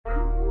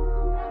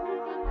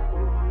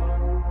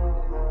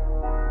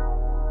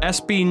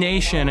SB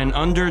Nation and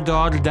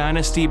Underdog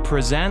Dynasty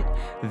present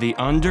the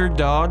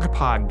Underdog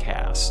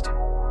Podcast.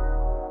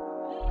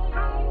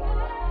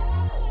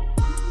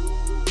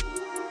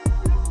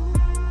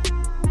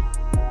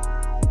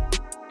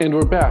 And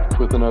we're back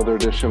with another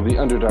edition of the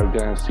Underdog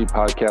Dynasty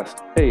Podcast,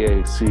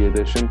 AAC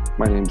edition.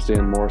 My name's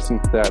Dan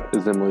Morrison. That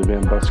is Emily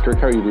Van Buskirk.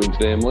 How are you doing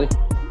today, Emily?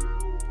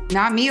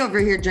 Not me over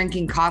here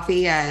drinking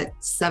coffee at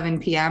 7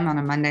 p.m. on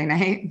a Monday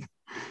night.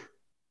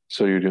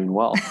 So you're doing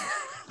well.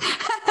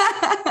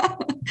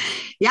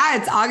 Yeah,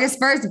 it's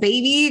August 1st,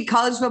 baby.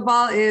 College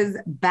football is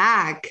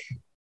back.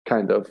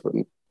 Kind of.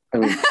 I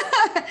mean,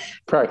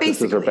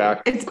 practices are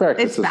back.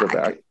 Practices are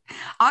back.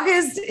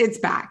 August, it's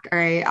back. All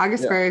right.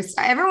 August 1st.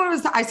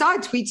 I saw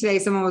a tweet today.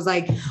 Someone was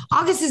like,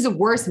 August is the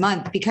worst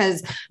month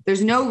because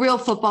there's no real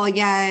football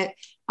yet.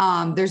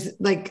 There's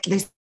like, they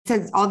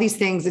said all these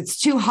things.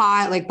 It's too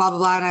hot, like blah, blah,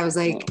 blah. And I was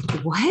like,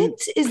 what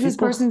is this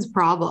person's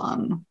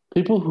problem?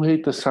 People who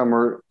hate the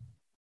summer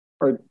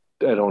I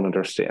don't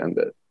understand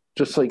it.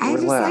 Just like,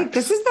 relax. Just like,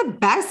 this is the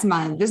best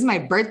month. This is my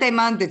birthday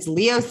month. It's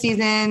Leo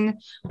season.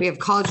 We have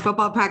college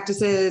football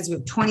practices. We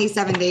have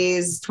 27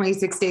 days,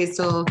 26 days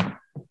till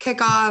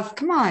kickoff.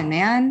 Come on,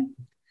 man.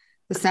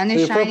 The sun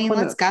is shining.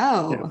 Let's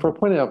go. Yeah, if we're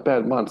pointing out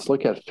bad months,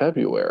 look at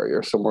February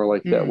or somewhere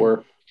like that,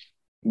 where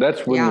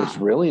that's when there's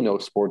really no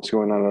sports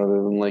going on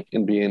other than like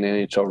NBA and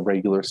NHL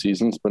regular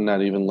seasons, but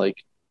not even like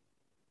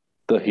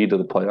the heat of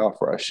the playoff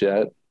rush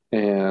yet.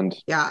 And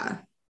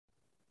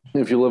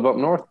if you live up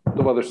north,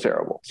 the weather's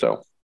terrible.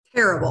 So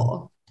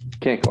terrible.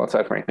 Can't go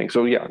outside for anything.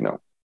 So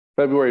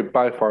February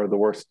by far the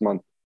worst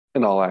month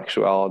in all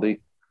actuality.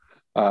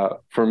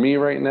 For me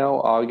right now,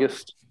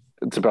 August,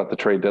 it's about the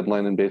trade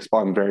deadline in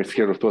baseball. I'm very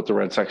scared with what the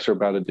Red Sox are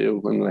about to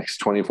do in the next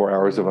 24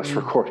 hours of us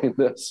recording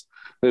this.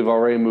 They've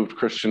already moved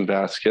Christian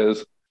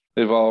Vasquez.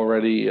 They've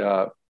already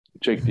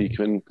Jake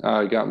Diekman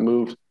got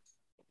moved.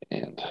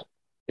 And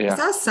I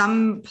saw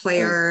some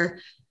player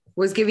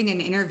was giving an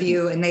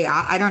interview and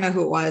I don't know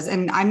who it was.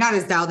 And I'm not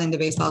as dialed into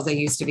baseball as I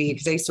used to be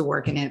because I used to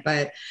work in it,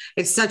 but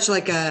it's such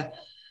like a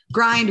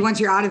grind. Once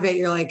you're out of it,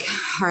 you're like,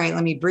 all right,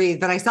 let me breathe.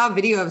 But I saw a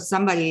video of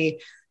somebody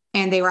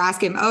and they were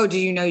asking him, oh, do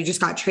you know you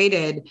just got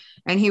traded?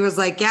 And he was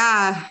like,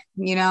 yeah,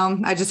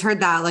 I just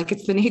heard that. Like,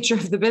 it's the nature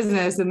of the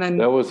business. And then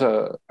that was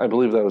I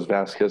believe that was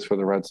Vasquez for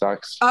the Red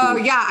Sox. Oh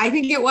yeah. I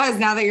think it was,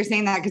 now that you're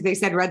saying that, because they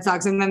said Red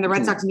Sox. And then the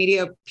Red Sox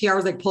media PR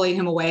was like pulling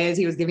him away as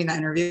he was giving that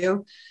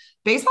interview.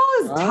 Baseball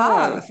is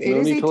tough. It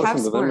is a tough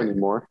sport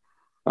anymore.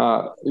 You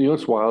know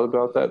what's wild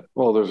about that?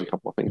 Well, there's a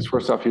couple of things.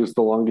 First off, he was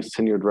the longest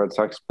tenured Red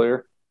Sox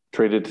player,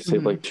 traded to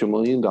save like $2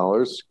 million.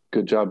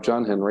 Good job,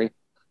 John Henry.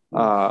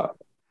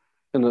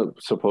 In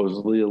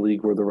supposedly a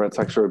league where the Red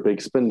Sox are a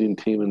big spending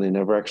team and they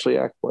never actually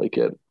act like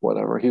it.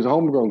 Whatever. He's a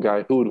homegrown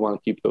guy. Who would want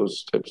to keep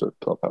those types of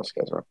clubhouse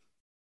guys around?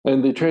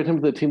 And they traded him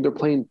to the team they're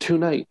playing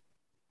tonight.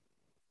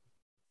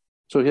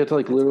 So he had to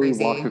literally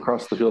walk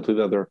across the field to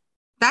the other.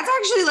 That's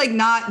actually like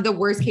not the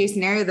worst case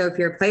scenario though. If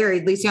you're a player,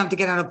 at least you don't have to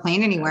get on a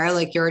plane anywhere.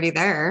 Like you're already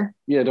there.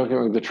 Yeah, don't get me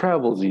wrong. The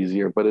travel's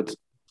easier, but it's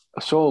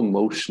so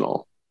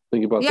emotional.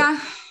 Think about that.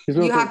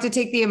 Yeah, you have to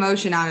take the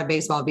emotion out of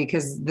baseball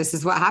because this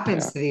is what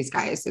happens to these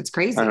guys. It's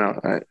crazy. I know,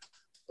 right?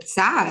 It's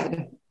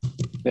sad.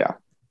 Yeah.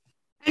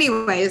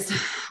 Anyways.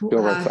 Go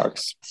Red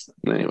Sox.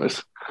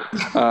 Anyways.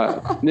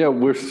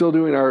 We're still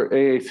doing our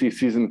AAC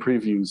season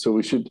preview, so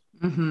we should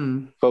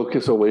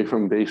focus away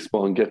from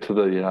baseball and get to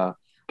the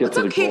it's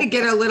okay to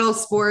get a little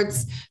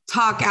sports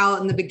talk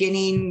out in the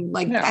beginning.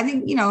 I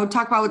think,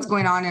 talk about what's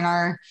going on in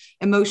our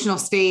emotional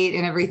state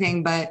and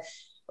everything. But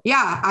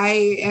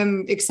I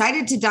am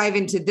excited to dive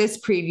into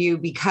this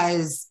preview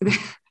because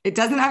it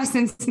doesn't have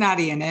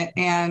Cincinnati in it.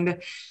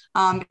 And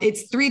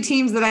it's three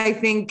teams that I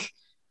think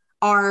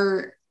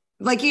are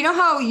like,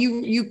 how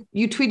you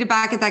tweeted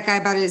back at that guy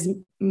about his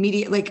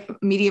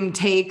medium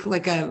take,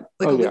 like a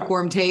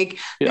lukewarm take.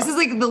 Yeah. This is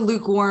like the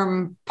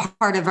lukewarm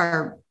part of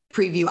our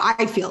preview,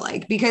 I feel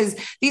like, because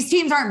these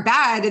teams aren't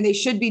bad and they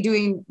should be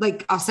doing,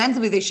 like,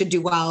 ostensibly they should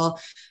do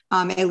well,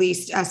 at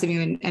least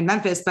SMU and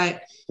Memphis,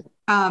 but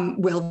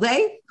will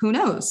they? Who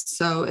knows?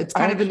 So it's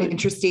kind of an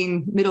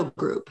interesting middle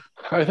group.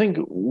 I think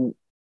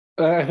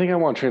I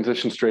want to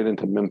transition straight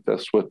into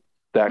Memphis with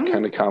that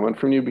kind of comment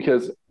from you,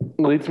 because it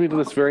leads me to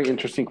this very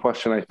interesting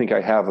question I think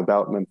I have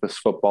about Memphis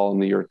football in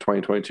the year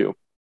 2022.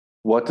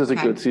 What does a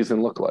good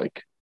season look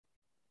like?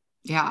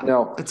 Yeah,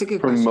 now, that's a good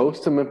question. For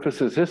most of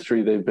Memphis's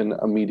history, they've been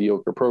a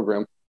mediocre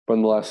program. But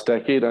in the last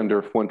decade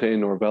under Fuente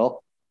and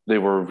Norvell, they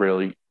were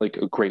really like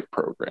a great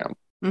program.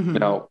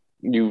 Now,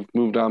 you've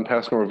moved on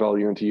past Norvell.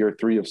 You're into year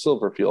 3 of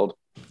Silverfield.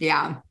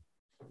 Yeah.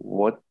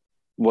 What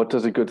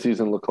does a good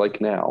season look like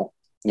now?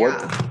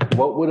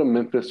 What would a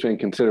Memphis fan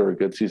consider a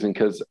good season?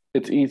 Because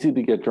it's easy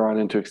to get drawn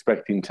into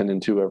expecting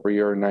 10-2 every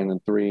year, or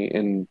 9-3,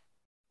 and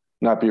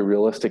not be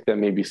realistic that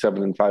maybe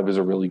 7-5 is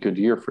a really good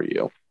year for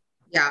you.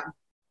 Yeah.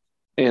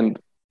 And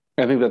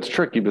I think that's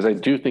tricky because I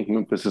do think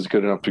Memphis is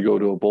good enough to go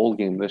to a bowl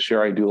game this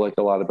year. I do like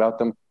a lot about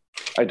them.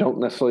 I don't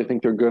necessarily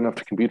think they're good enough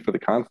to compete for the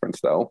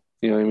conference, though.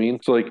 You know what I mean?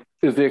 So,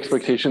 is the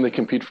expectation they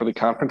compete for the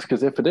conference?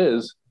 Because if it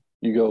is,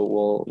 you go,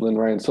 well, then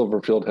Ryan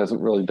Silverfield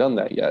hasn't really done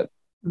that yet.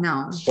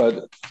 No.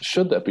 But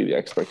should that be the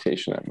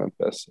expectation at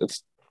Memphis?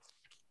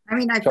 I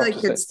mean, I feel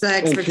like it's the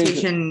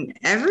expectation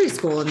every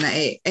school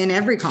in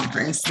every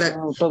conference that.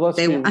 But let's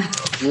be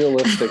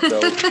realistic,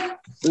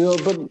 though.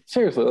 But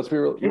seriously, let's be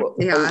real.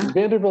 Yeah.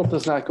 Vanderbilt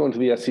does not go into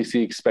the SEC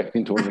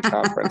expecting to win the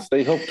conference.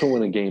 They hope to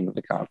win a game in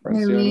the conference.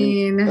 I you know what I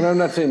mean, and I'm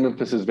not saying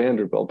Memphis is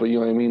Vanderbilt, but you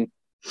know what I mean.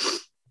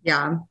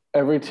 Yeah.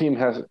 Every team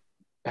has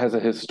a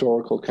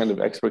historical kind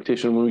of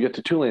expectation. When we get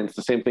to Tulane, it's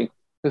the same thing.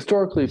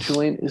 Historically,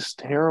 Tulane is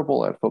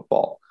terrible at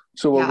football.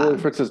 So what Willie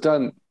Fritz has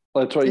done.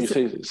 That's why you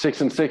say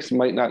 6-6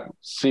 might not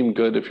seem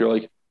good if you're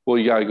like, well,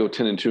 you got to go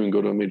 10-2 and go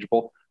to a major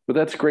bowl, but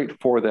that's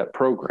great for that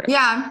program.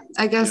 Yeah,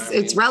 I guess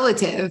it's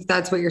relative.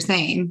 That's what you're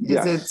saying.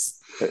 It's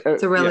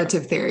a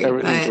relative theory.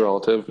 Everything's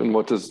relative, and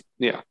what does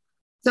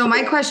So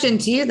my question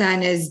to you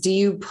then is, do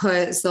you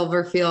put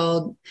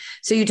Silverfield?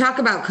 So you talk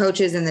about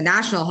coaches in the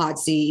national hot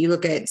seat. You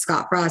look at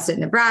Scott Frost at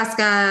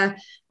Nebraska.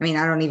 I mean,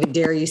 I don't even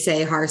dare you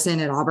say Harsin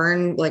at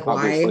Auburn. Like,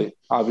 why?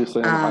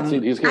 Obviously, on the hot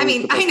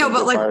seat. I know,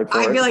 but like,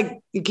 I feel like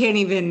you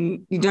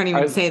don't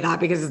even say that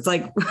because it's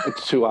like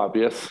it's too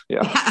obvious.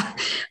 Yeah.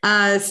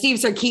 Steve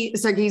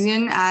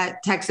Sarkisian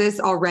at Texas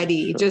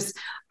already. Just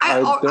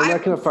they're not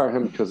going to fire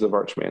him because of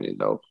Arch Manning,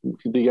 though.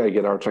 You got to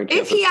get Arch on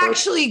campus.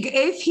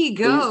 If he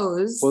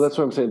goes, well, that's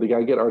what I'm saying. The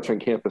guy get Arch on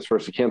campus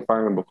first. You can't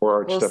fire him before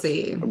Arch.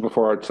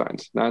 Before Arch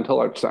signs. Not until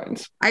Arch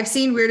signs. I've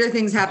seen weirder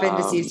things happen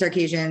to Steve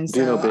Sarkisian. So,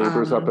 Dino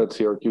Babers up at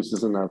Syracuse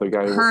is another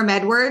guy. Herm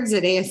Edwards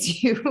at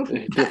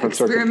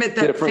ASU. Experiment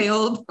that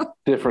failed.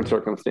 Different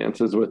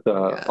circumstances with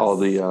all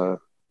the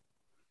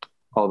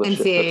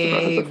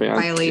NCAA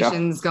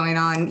violations going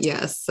on.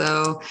 Yes.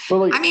 So,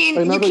 I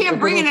mean, you can't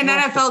bring in an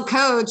NFL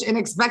coach and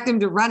expect him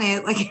to run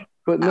it.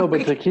 But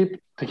to keep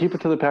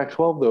it to the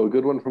Pac-12 though, a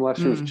good one from last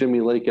year was Jimmy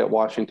Lake at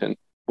Washington.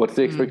 What's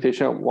the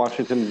expectation at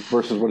Washington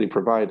versus what he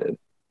provided?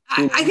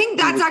 I think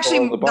that's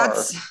actually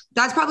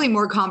that's probably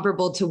more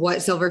comparable to what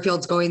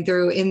Silverfield's going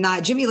through, in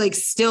that Jimmy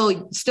Lake's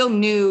still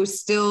new,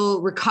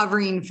 still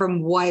recovering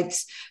from what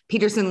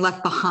Peterson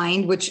left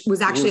behind, which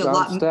was actually a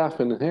lot. Staff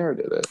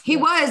inherited it. He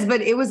was,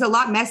 but it was a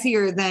lot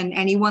messier than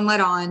anyone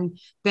let on,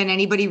 than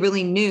anybody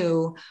really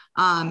knew.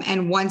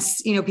 And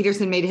once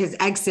Peterson made his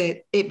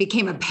exit, it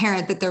became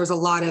apparent that there was a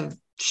lot of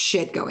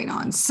shit going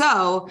on.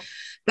 So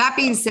that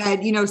being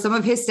said, some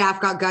of his staff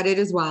got gutted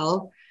as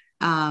well.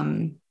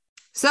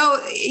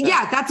 So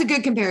yeah, that's a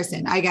good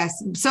comparison, I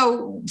guess.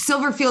 So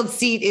Silverfield's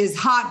seat is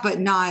hot, but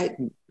not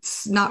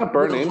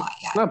burning. Hot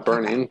yet. Not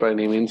burning by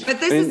any means. But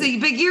this is a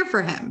big year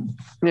for him.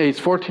 Yeah, he's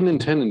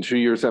 14-10 in 2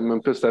 years at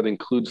Memphis. That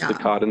includes the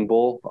Cotton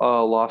Bowl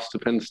loss to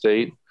Penn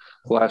State.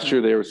 Last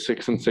year they were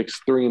 6-6,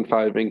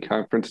 3-5 in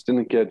conference.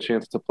 Didn't get a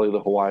chance to play the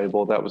Hawaii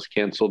Bowl. That was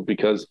canceled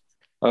because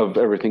of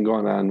everything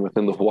going on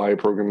within the Hawaii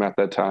program at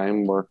that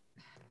time.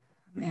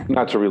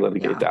 Not to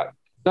relitigate that.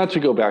 Not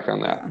to go back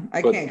on that.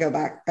 I can't go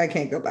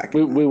back.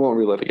 We won't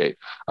relitigate.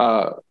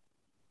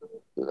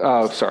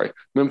 Sorry.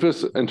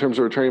 Memphis, in terms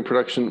of returning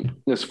production,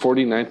 is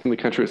 49th in the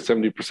country with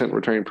 70%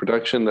 returning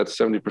production. That's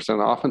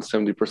 70% offense,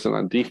 70%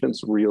 on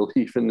defense. Real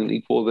even and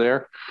equal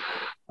there.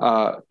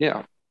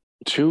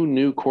 Two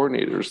new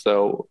coordinators,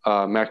 though.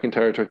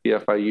 McIntyre took the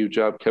FIU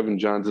job. Kevin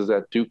Johns is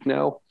at Duke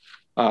now.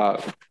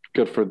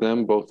 Good for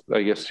them. Both,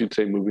 I guess you'd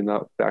say, moving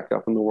back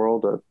up in the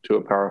world to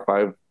a Power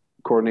 5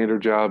 coordinator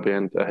job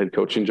and a head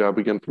coaching job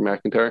again for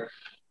McIntyre.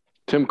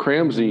 Tim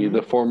Cramsey,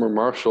 the former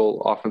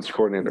Marshall offense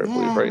coordinator, I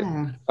believe,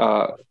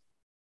 right?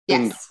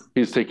 And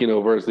he's taking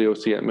over as the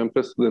OC at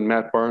Memphis. Then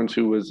Matt Barnes,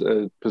 who was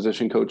a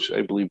position coach,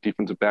 I believe,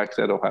 defensive backs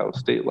at Ohio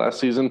State last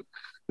season,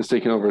 is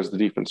taking over as the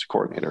defensive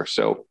coordinator.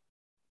 So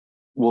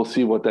we'll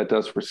see what that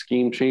does for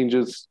scheme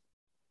changes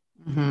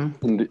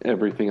and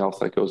everything else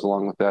that goes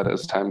along with that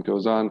as time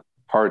goes on.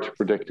 Hard to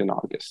predict in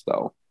August,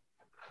 though.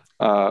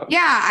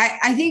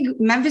 I think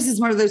Memphis is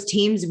one of those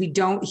teams we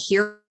don't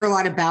hear a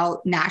lot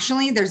about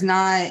nationally. There's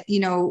not,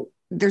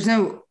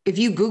 if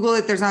you Google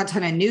it, there's not a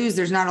ton of news.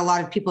 There's not a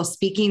lot of people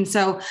speaking.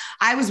 So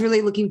I was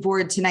really looking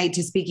forward tonight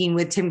to speaking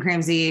with Tim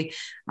Cramsey.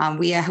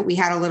 We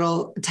had a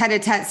little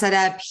tete-a-tete set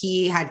up.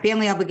 He had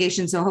family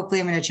obligations. So hopefully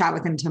I'm going to chat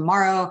with him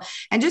tomorrow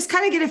and just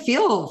kind of get a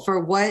feel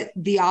for what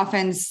the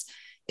offense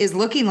is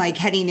looking like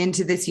heading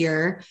into this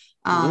year.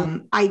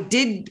 I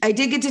did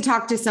get to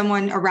talk to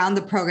someone around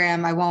the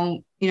program. I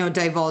won't,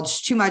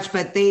 divulge too much,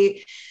 but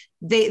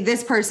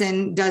this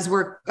person does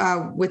work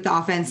with the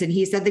offense, and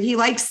he said that he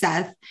likes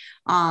Seth.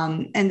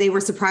 And they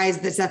were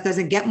surprised that Seth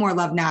doesn't get more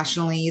love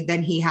nationally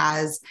than he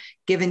has,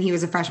 given he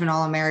was a freshman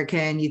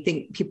All-American. You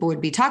think people would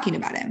be talking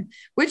about him,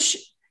 which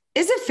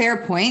is a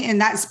fair point,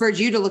 and that spurred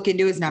you to look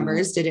into his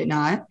numbers, did it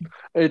not?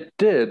 It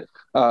did.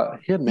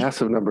 He had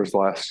massive numbers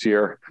last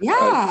year.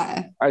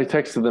 Yeah. I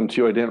texted them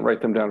too. I didn't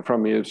write them down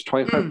from me. It was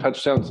 25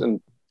 touchdowns,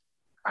 and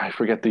I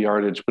forget the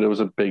yardage, but it was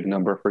a big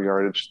number for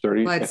yardage,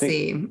 30. Let's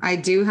see. I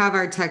do have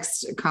our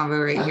text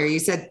convo right here. You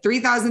said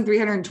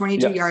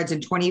 3,322 yards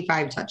and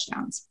 25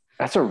 touchdowns.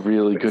 That's a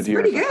really good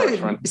year. Pretty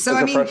good. So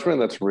as a freshman,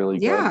 that's really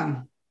good.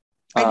 Yeah.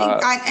 I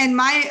think, and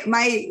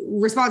my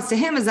response to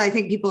him is I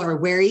think people are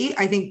wary.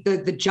 I think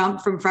the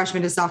jump from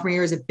freshman to sophomore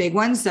year is a big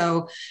one.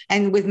 So,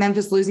 and with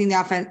Memphis losing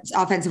the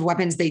offensive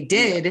weapons they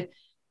did,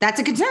 that's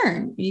a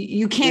concern.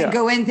 You can't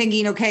go in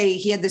thinking, okay,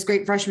 he had this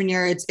great freshman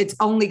year. It's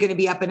only going to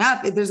be up and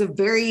up. There's a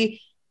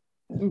very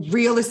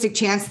realistic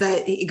chance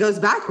that it goes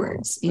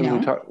backwards. You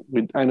know,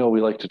 I know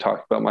we like to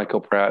talk about Michael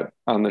Pratt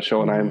on the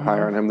show, and I am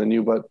higher on him than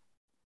you, but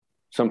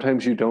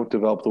sometimes you don't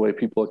develop the way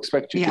people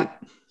expect you to.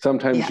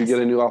 Sometimes you get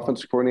a new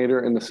offensive coordinator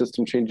and the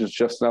system changes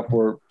just enough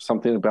where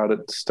something about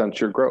it stunts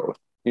your growth.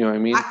 You know what I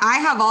mean? I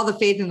have all the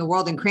faith in the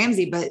world in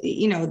Cramsey, but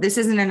this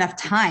isn't enough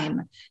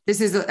time. This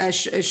is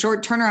a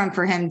short turnaround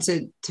for him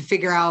to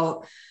figure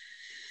out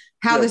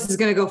how this is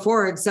going to go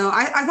forward. So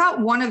I thought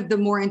one of the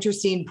more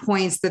interesting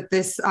points that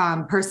this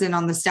person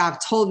on the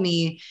staff told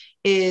me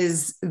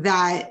is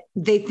that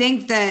they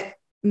think that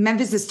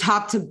Memphis is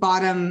top to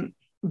bottom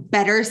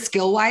better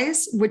skill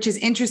wise, which is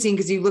interesting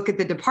because you look at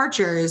the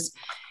departures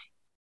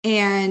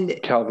and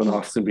Calvin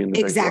Austin being the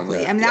exactly.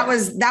 Big one, I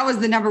mean, that was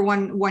the number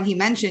one he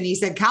mentioned. He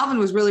said Calvin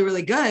was really,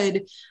 really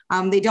good.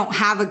 They don't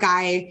have a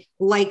guy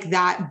like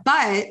that,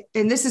 but,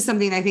 and this is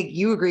something I think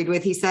you agreed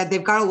with. He said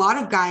they've got a lot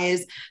of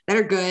guys that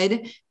are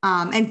good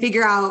and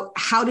figure out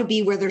how to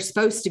be where they're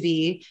supposed to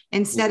be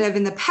instead of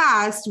in the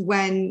past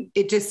when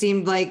it just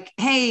seemed like,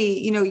 hey,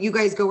 you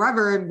guys go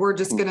wherever and we're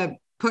just going to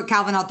put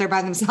Calvin out there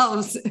by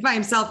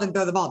himself and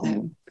throw the ball to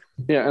him.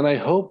 Yeah, and I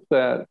hope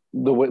that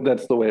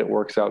that's the way it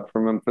works out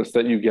for Memphis,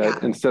 that you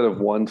get instead of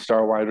one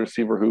star wide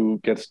receiver who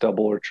gets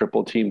double or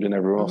triple teamed and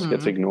everyone else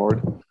gets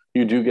ignored,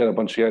 you do get a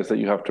bunch of guys that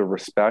you have to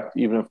respect,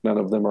 even if none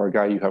of them are a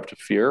guy you have to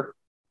fear,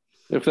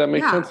 if that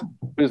makes sense.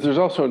 Because there's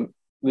also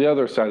the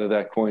other side of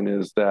that coin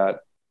is that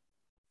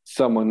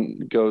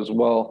someone goes,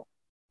 well,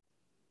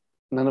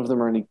 none of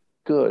them are any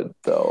good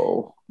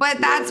though.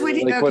 But that's what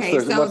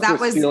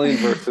what's stealing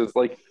versus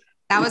like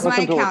that was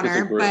my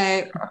counter,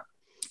 but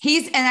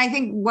I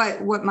think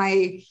what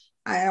my,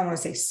 I don't want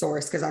to say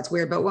source because that's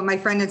weird, but what my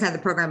friend inside the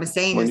program is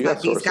saying is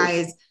that these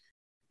guys,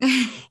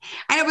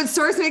 I know, but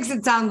source makes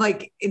it sound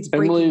like it's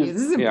breaking news.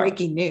 This isn't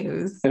breaking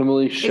news.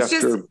 Emily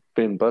Schefter,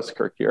 Ben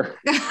Buskirk here.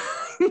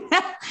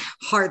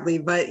 Hardly,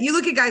 but you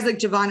look at guys like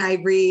Javon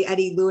Ivory,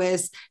 Eddie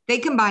Lewis, they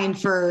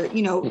combined for,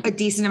 a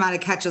decent amount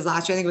of catches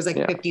last year. I think it was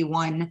like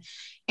 51.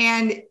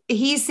 And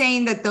he's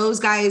saying that those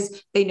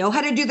guys, they know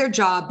how to do their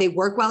job. They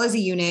work well as a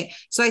unit.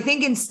 So I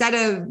think instead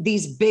of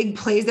these big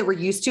plays that we're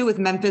used to with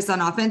Memphis on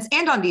offense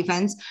and on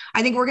defense,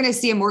 I think we're going to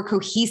see a more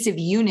cohesive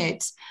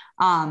unit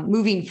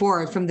moving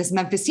forward from this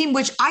Memphis team,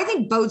 which I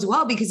think bodes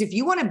well, because if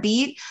you want to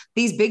beat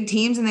these big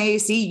teams in the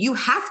AAC, you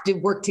have to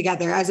work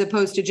together as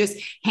opposed to just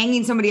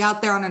hanging somebody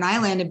out there on an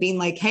island and being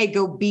like, hey,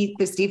 go beat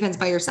this defense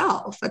by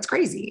yourself. That's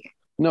crazy.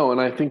 No, and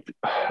I think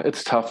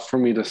it's tough for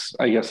me to,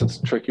 I guess it's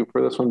tricky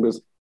for this one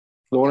because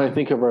the one I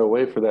think of right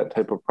away for that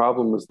type of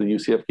problem is the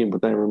UCF game,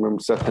 but then I remember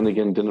Seth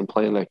Hennigan didn't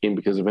play in that game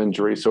because of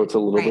injury, so it's a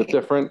little bit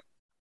different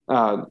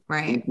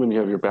when you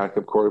have your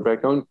backup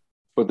quarterback going.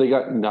 But they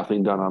got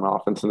nothing done on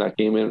offense in that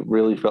game, and it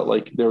really felt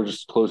like they were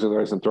just closing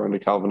their eyes and throwing to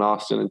Calvin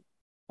Austin. And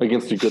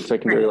against a good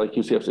secondary like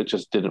UCF, it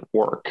just didn't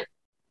work.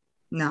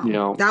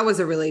 No, that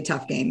was a really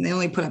tough game. They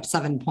only put up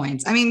 7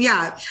 points. I mean,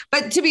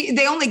 but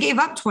they only gave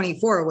up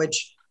 24,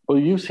 which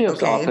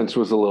UCF's offense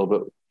was a little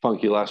bit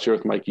funky last year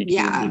with Mikey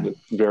King. He was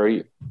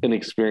very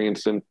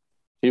inexperienced, and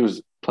he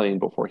was playing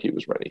before he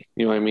was ready.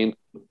 You know what I mean?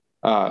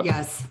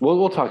 Yes.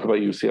 We'll talk about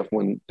UCF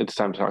when it's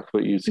time to talk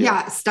about UCF.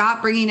 Yeah,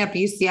 stop bringing up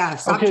UCF.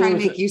 Stop trying to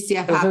make UCF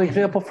happen. As an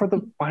example for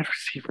the wide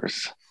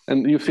receivers.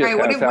 And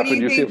UCF has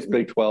happened. UCF's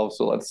Big 12,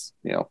 so let's,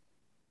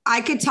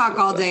 I could talk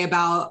all day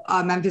about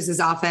Memphis's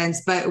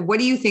offense, but what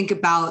do you think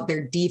about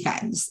their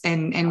defense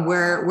and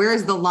where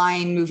is the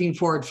line moving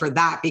forward for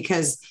that?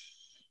 Because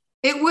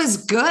it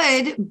was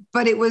good,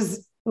 but it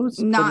was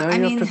not.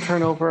 You have to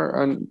turn over,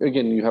 and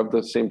again, you have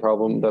the same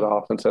problem that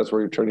offense has,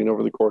 where you're turning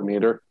over the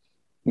coordinator.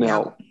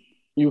 Now,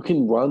 you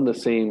can run the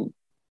same,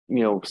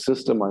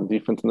 system on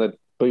defense,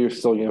 but you're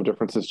still going to have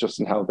differences just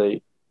in how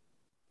they,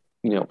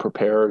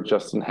 prepare,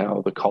 just in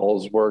how the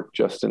calls work,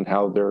 just in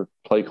how their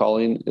play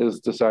calling is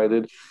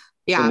decided.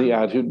 Yeah, and the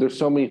attitude. There's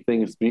so many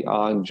things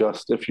beyond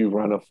just if you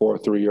run a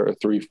 4-3 or a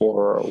 3-4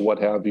 or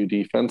what have you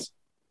defense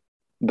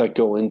that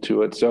go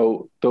into it.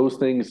 So those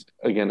things,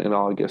 again, in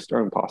August are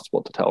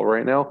impossible to tell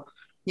right now.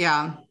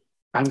 Yeah.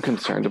 I'm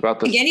concerned about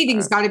this.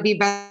 Anything's got to be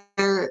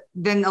better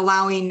than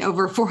allowing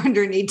over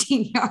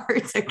 418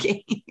 yards a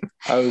game.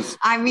 I was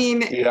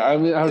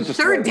just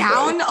third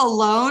down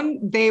alone,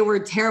 they were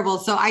terrible.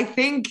 So I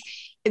think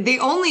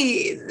they've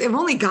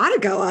only got to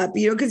go up,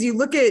 because you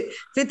look at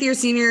fifth-year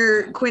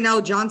senior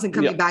Quinnell Johnson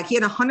coming back. He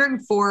had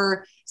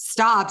 104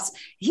 stops.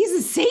 He's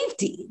a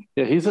safety.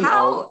 Yeah, he's an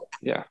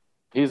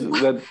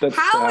That's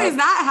how is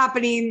that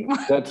happening?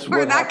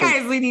 Where that guy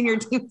is leading your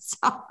team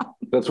stop.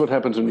 That's what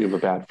happens when you have a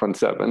bad front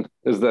seven,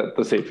 is that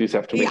the safeties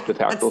have to make the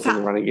tackles in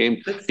the running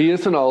game. He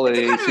is an all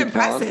AAC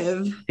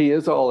talent. He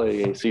is all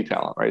AAC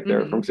talent right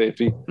there from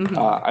safety. Mm-hmm.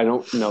 I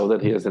don't know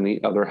that he has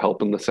any other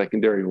help in the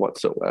secondary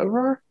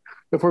whatsoever,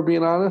 if we're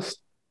being honest.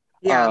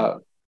 Yeah.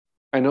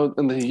 I know,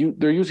 and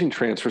they're using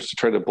transfers to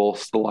try to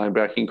bolster the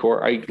linebacking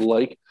core. I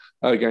like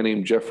a guy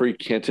named Jeffrey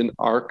Canton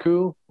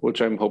Arku,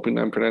 which I'm hoping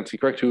I'm pronouncing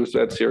correct, who was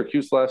at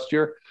Syracuse last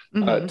year.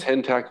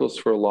 10 tackles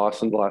for a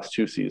loss in the last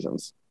 2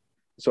 seasons.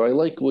 So I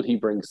like what he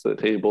brings to the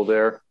table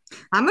there.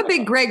 I'm a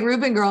big Greg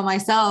Rubin girl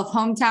myself,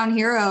 hometown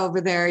hero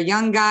over there,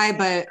 young guy,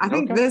 but I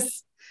think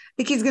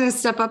he's going to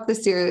step up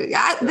this year.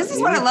 This is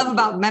what I love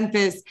about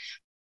Memphis.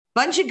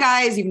 Bunch of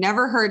guys you've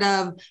never heard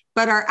of,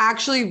 but are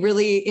actually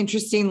really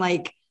interesting,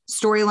 like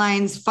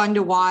storylines, fun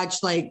to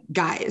watch, like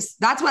guys.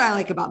 That's what I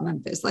like about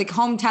Memphis, like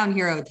hometown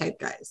hero type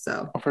guys.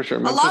 So for sure,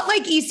 Memphis, a lot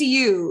like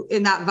ECU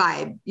in that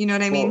vibe. You know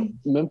what I mean?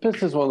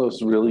 Memphis is one of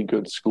those really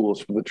good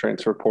schools for the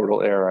transfer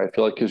portal era. I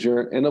feel like because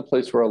you're in a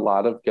place where a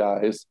lot of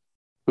guys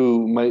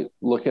who might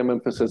look at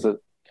Memphis as a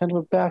kind of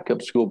a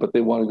backup school, but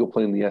they want to go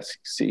play in the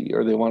SEC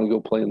or they want to go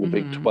play in the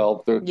Big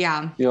 12.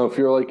 If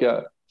you're like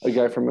a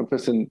guy from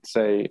Memphis and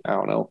say, I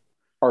don't know,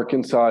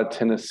 Arkansas,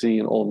 Tennessee,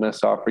 and Ole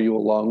Miss offer you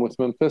along with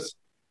Memphis,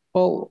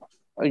 well,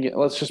 again,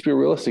 let's just be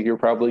realistic. You're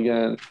probably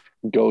going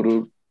to go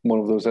to one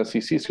of those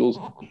SEC schools,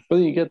 but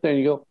then you get there and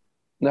you go,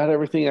 not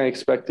everything I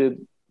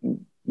expected,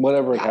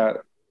 whatever it had,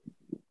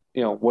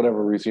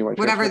 whatever reason you might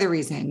whatever the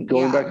reason.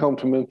 Going back home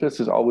to Memphis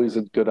is always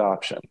a good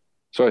option.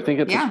 So I think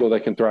it's a school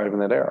that can thrive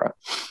in that era.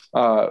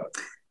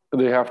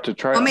 They have to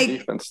try on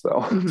defense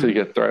though to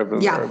get thrive in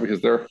that era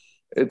because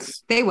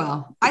they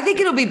will. I think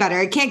it'll be better.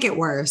 It can't get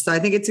worse. So I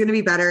think it's going to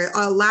be better.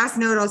 Last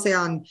note I'll say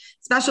on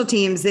special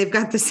teams, they've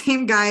got the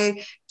same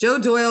guy, Joe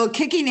Doyle,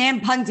 kicking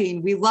and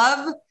punting. We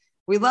love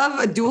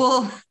a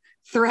dual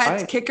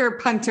threat kicker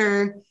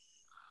punter.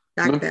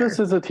 Memphis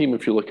is a team,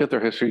 if you look at their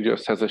history,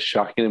 just has a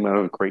shocking amount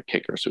of great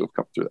kickers who have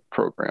come through that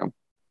program.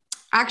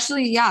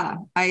 Actually, yeah.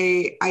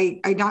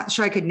 I'm not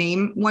sure I could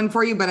name one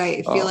for you, but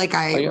I feel like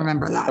I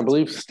remember that. I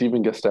believe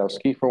Steven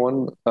Gostowski for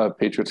one,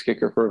 Patriots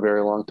kicker for a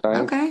very long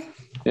time. Okay.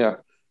 Yeah.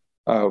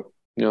 A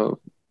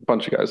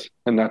bunch of guys.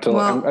 And not to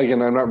I'm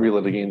not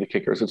relitigating the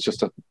kickers. It's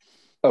just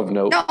of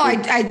note. No, I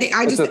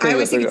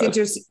always think it's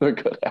interesting. They're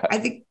good at. I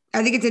think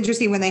it's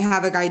interesting when they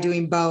have a guy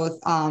doing both.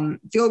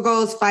 Field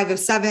goals, 5 of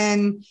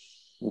 7.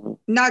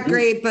 Not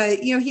great,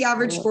 but he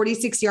averaged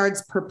 46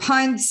 yards per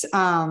punt.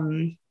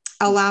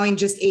 Allowing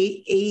just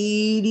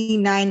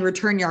 89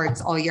 return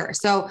yards all year.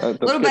 So a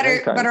little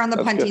better on the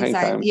punting side.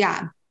 Time.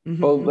 Yeah.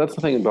 Mm-hmm. Well, that's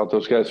the thing about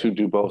those guys who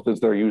do both is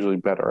they're usually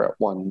better at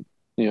one.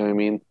 You know what I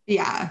mean?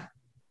 Yeah.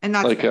 And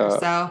that's fair.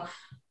 So.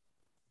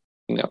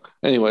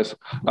 Anyways,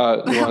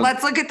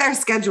 let's look at their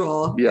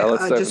schedule. Yeah.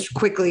 Let's just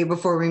quickly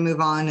before we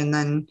move on and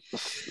then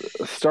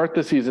start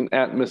the season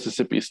at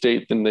Mississippi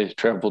State. Then they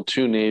travel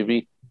to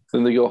Navy.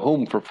 Then they go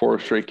home for 4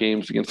 straight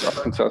games against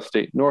Arkansas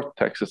State, North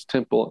Texas,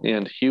 Temple,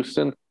 and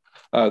Houston.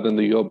 Then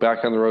they go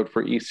back on the road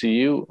for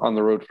ECU, on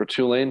the road for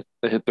Tulane.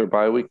 They hit their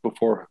bye week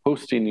before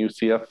hosting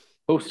UCF,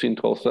 hosting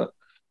Tulsa,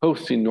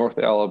 hosting North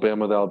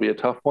Alabama. That'll be a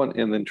tough one.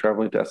 And then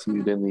traveling to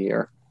SMU in the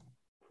year.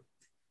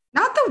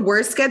 Not the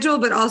worst schedule,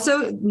 but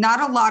also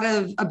not a lot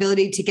of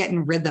ability to get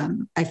in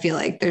rhythm. I feel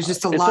like there's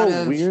just a lot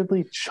of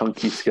weirdly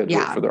chunky schedule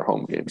for their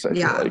home games. I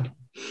feel like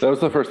that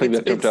was the first thing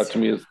that jumped out to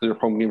me is their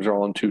home games are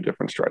all in 2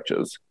 different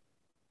stretches.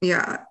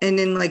 Yeah. And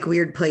in like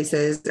weird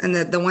places. And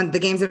the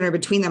games that are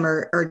between them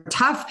are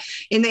tough.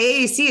 In the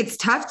AAC, it's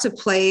tough to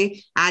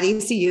play at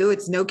ECU.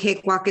 It's no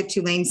cakewalk at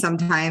Tulane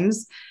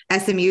sometimes.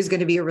 SMU is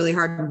going to be a really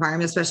hard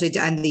environment, especially to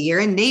end the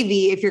year. And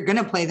Navy, if you're going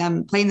to playing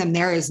them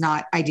there is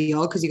not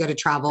ideal because you got to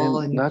travel.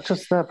 And not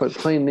just that, but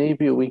playing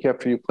Navy a week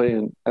after you play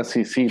an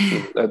SEC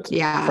that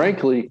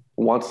frankly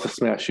wants to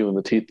smash you in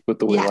the teeth with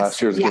the way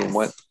last year's game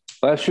went.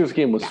 Last year's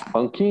game was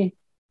funky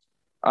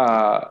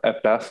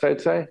at best, I'd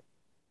say.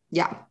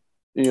 Yeah.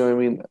 You know what I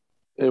mean?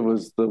 It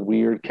was the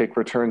weird kick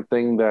return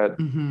thing that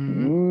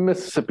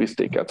Mississippi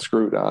State got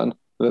screwed on,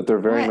 that they're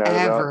very mad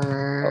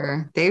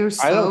about. They were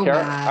so I don't care.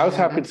 mad. I was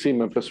happy to see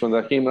Memphis win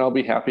that game, and I'll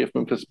be happy if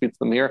Memphis beats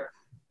them here.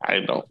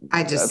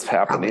 That's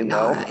happening,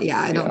 though. Yeah,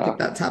 I don't think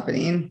that's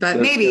happening, but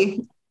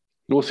maybe.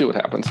 We'll see what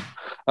happens.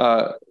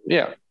 You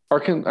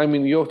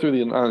go through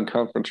the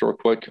non-conference real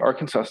quick.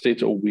 Arkansas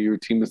State's a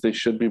weird team as they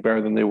should be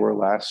better than they were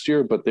last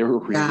year, but they were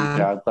really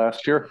bad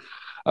last year.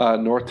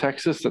 North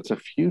Texas, that's a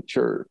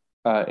future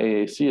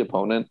AAC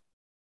opponent,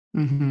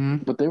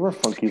 but they were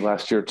funky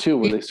last year too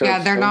when they started.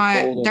 Yeah,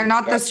 they're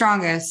not the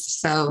strongest,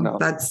 so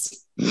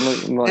that's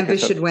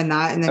Memphis should win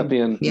that. And then at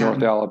the end,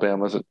 North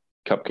Alabama's a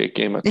cupcake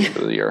game at the end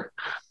of the year,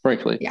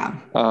 frankly.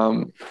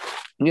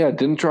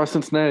 Didn't draw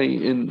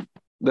Cincinnati, and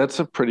that's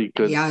a pretty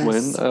good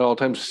win at all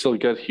times. Still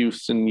got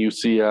Houston,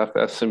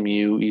 UCF,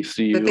 SMU,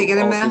 ECU, but they get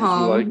them at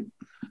home.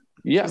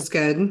 It's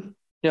good.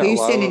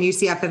 Houston and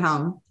UCF at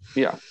home.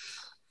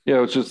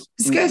 It's just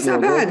it's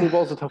not bad.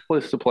 Football's a tough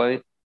place to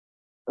play.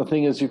 The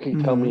thing is, you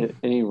can tell me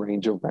any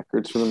range of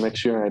records for them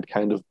next year, and I'd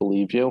kind of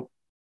believe you.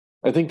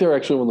 I think they're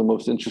actually one of the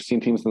most interesting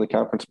teams in the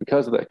conference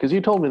because of that. Because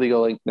you told me they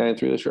go like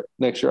 9-3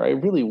 next year, I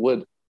really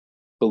would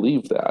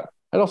believe that.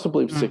 I'd also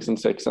believe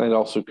 6-6, and I'd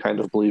also kind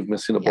of believe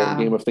missing a bowl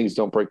game if things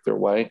don't break their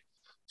way.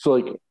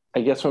 So,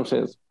 I guess what I'm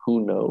saying is,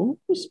 who knows?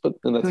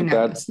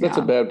 That's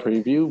a bad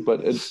preview.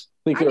 But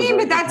I mean,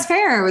 but that's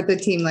fair with a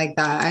team like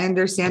that. I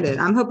understand it.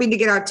 I'm hoping to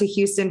get out to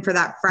Houston for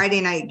that Friday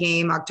night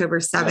game, October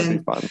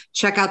 7th.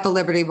 Check out the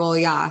Liberty Bowl.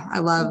 Yeah, I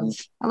love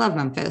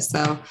Memphis.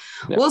 So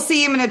we'll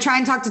see. I'm going to try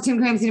and talk to Tim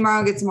Clancy tomorrow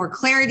and get some more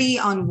clarity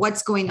on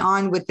what's going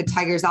on with the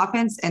Tigers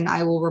offense. And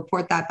I will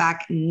report that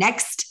back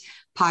next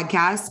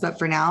podcast. But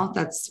for now,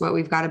 that's what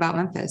we've got about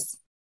Memphis.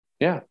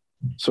 Yeah.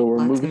 So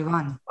we're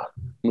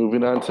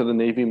moving on to the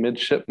Navy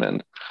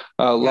midshipmen.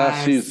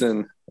 Last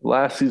season,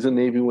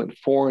 Navy went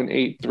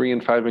 4-8,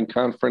 3-5 in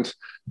conference.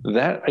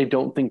 That I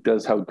don't think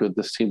does how good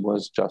this team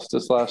was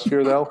justice last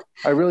year, though.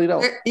 I really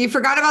don't. You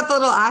forgot about the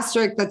little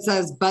asterisk that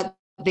says, "But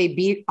they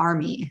beat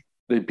Army."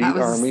 They beat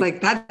Army.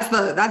 Like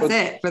that's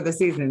it for the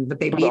season. But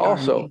they beat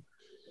Army.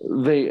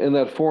 They in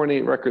that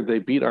 4-8 record, they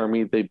beat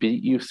Army, they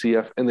beat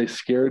UCF, and they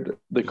scared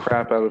the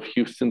crap out of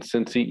Houston,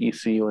 Cincy,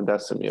 ECU, and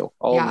SMU.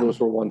 All of those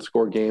were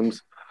one-score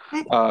games.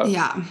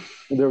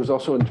 There was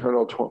also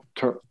internal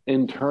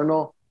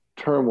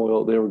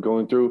turmoil they were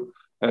going through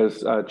as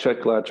Chet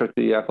Gladchuk,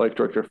 the athletic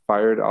director,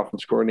 fired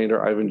offense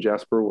coordinator Ivan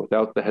Jasper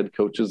without the head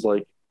coach's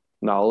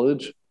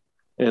knowledge,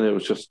 and it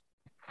was just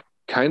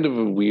kind of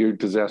a weird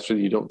disaster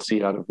that you don't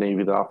see out of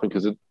Navy that often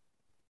because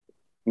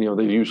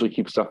they usually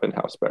keep stuff in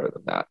house better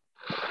than that.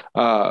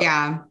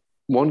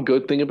 One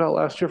good thing about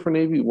last year for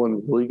Navy,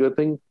 one really good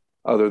thing,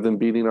 other than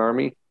beating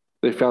Army,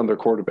 they found their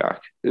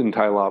quarterback in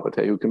Ty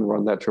Labate, who can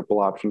run that triple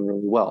option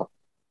really well.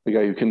 The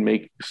guy who can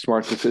make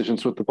smart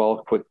decisions with the ball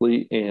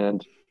quickly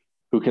and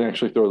who can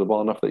actually throw the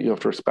ball enough that you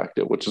have to respect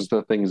it, which is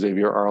the thing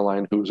Xavier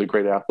Arline, who's a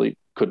great athlete,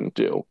 couldn't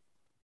do.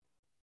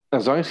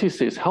 As long as he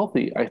stays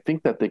healthy, I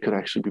think that they could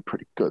actually be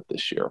pretty good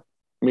this year.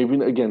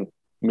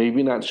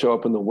 Maybe not show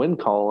up in the win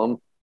column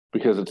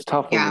because it's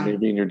tough when you're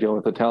Navy and you're dealing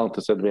with a talent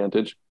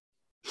disadvantage,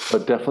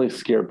 but definitely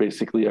scare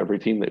basically every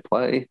team they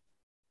play.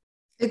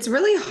 It's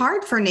really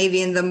hard for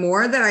Navy. And the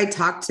more that I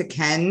talk to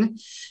Ken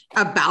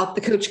about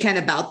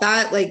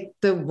that,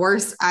 the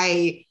worse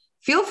I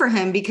feel for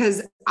him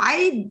because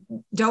I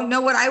don't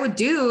know what I would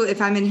do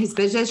if I'm in his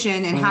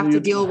position and have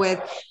to deal with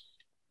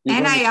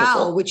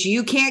NIL, which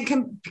you can't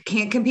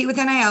compete with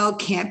NIL,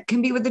 can't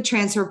compete with the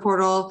transfer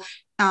portal.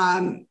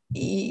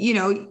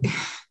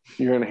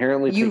 You're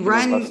inherently taking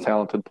less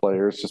talented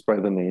players just by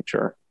the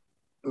nature.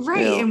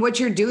 Right. And what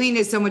you're doing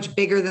is so much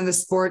bigger than the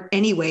sport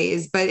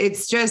anyways, but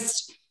it's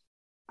just,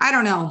 I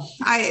don't know.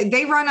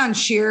 They run on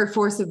sheer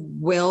force of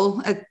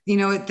will,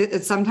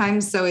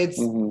 sometimes. So it's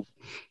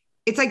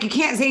like, you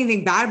can't say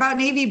anything bad about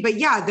Navy, but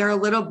they're a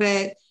little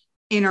bit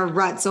in a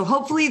rut. So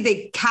hopefully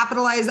they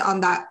capitalize on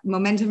that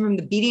momentum from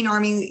the beating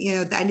Army,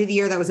 at the end of the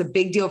year. That was a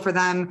big deal for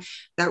them.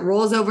 That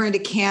rolls over into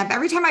camp.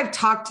 Every time I've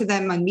talked to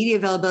them on media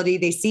availability,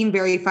 they seem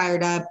very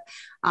fired up.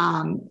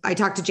 I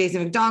talked to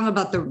Jason McDonald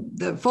about the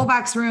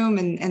fullbacks room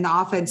and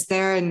the offense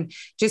there and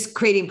just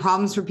creating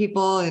problems for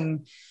people.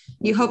 And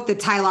you hope that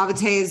Ty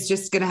Labate is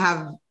just going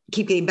to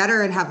keep getting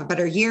better and have a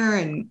better year.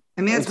 And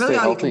I mean, that's really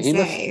all you can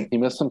say. He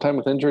missed some time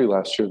with injury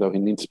last year, though. He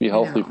needs to be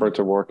healthy for it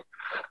to work.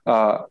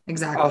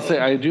 Exactly. I'll say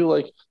I do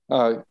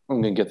I'm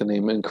going to get the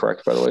name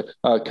incorrect, by the way.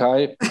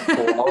 Kai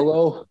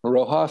Paulo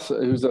Rojas,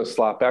 who's a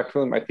slot back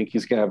for them. I think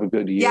he's going to have a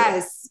good year.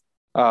 Yes.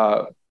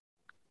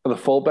 The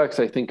fullbacks,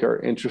 I think, are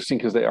interesting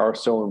because they are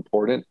so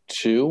important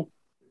to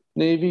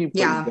Navy. But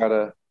you got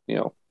to,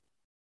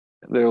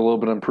 they're a little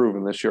bit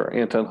unproven this year.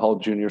 Anton Hall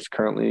Jr. is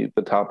currently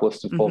the top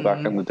listed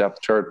fullback on the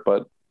depth chart,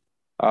 but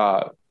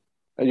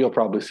you'll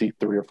probably see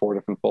 3 or 4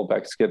 different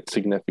fullbacks get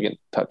significant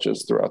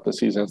touches throughout the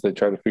season as they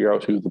try to figure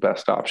out who the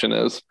best option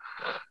is.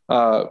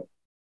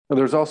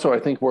 There's also, I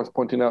think, worth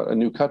pointing out a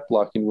new cut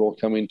blocking rule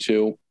coming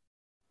to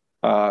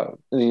in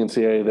the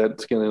NCAA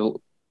that's going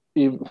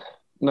to,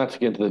 not to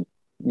get into the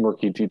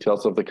murky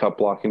details of the cut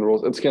blocking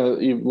rules, it's going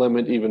to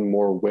limit even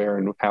more where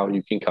and how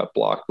you can cut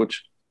block,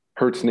 which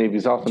hurts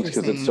Navy's offense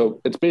because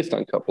it's based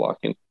on cut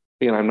blocking.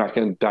 And I'm not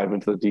going to dive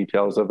into the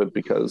details of it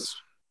because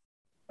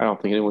I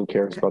don't think anyone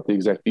cares about the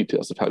exact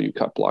details of how you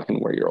cut block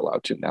and where you're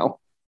allowed to now.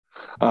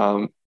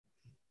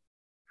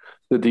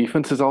 The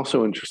defense is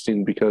also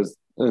interesting because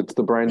it's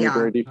the Brian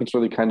Newberry defense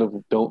where they kind of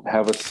don't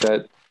have a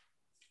set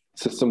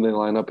system they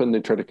line up in. They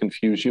try to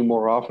confuse you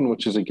more often,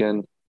 which is,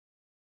 again,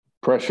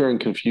 pressure and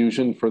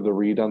confusion for the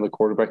read on the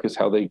quarterback is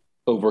how they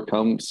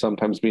overcome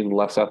sometimes being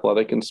less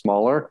athletic and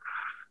smaller.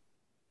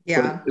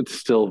 Yeah. But it's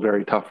still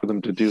very tough for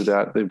them to do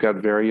that. They've got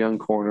very young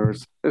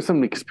corners. There's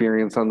some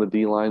experience on the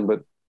D-line,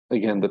 but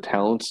again, the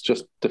talent's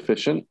just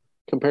deficient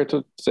compared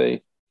to,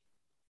 say,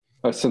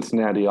 a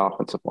Cincinnati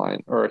offensive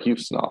line or a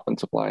Houston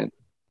offensive line.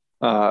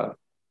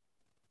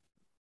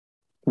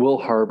 Will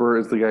Harbor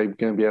is the guy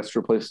going to be asked to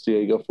replace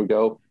Diego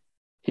Fagot.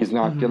 He's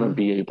not going to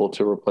be able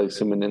to replace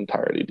him in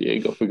entirety.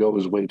 Diego Fagot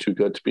is way too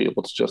good to be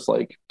able to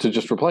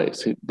just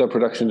replace. The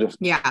production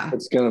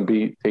it's going to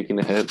be taking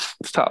a hit.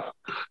 It's tough.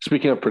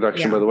 Speaking of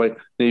production, by the way,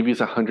 Navy's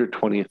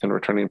 120th in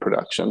returning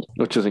production,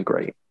 which isn't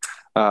great.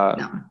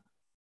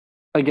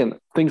 Again,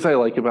 things I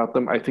like about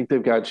them, I think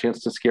they've got a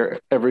chance to scare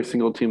every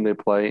single team they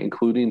play,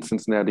 including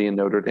Cincinnati and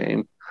Notre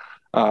Dame.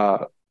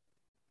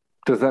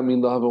 Does that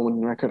mean they'll have a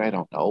winning record? I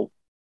don't know.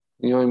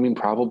 You know what I mean?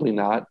 Probably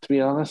not, to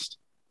be honest.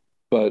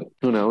 Yeah.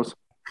 who knows?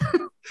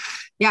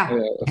 Yeah.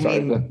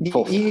 Sorry.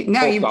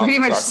 You pretty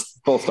much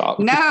full stop.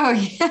 No,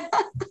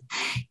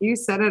 you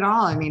said it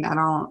all. I mean,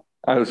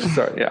 I was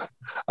sorry. Yeah.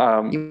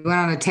 You went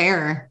on a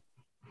tear.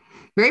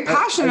 Very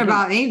passionate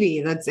about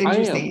Navy. That's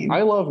interesting.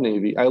 I love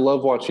Navy. I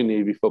love watching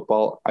Navy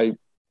football. I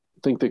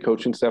think the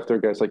coaching staff there,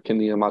 guys like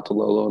Kenia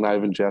Matalolo and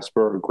Ivan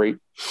Jesper, are great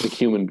like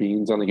human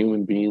beings on a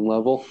human being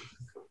level.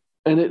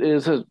 And it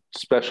is a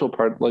special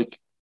part, like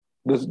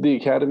the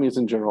academies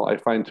in general, I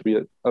find to be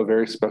a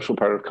very special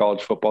part of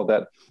college football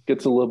that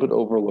gets a little bit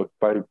overlooked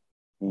by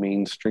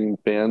mainstream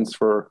fans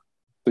for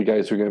the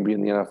guys who are going to be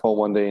in the NFL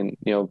one day and,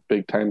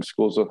 big time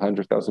schools with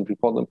 100,000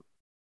 people in them.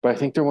 But I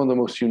think they're one of the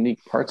most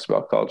unique parts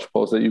about college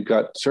football is that you've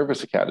got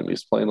service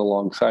academies playing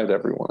alongside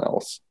everyone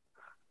else.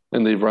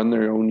 And they run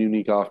their own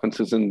unique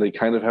offenses and they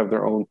kind of have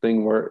their own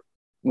thing where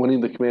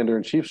winning the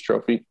Commander-in-Chief's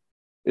trophy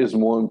is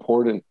more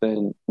important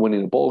than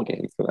winning a bowl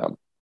game for them,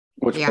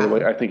 which, by the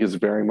way, I think is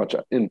very much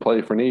in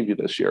play for Navy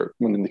this year,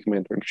 winning the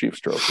Commander-in-Chief's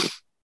trophy.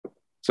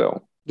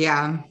 So,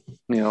 I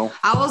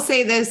will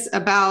say this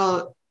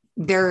about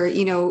their,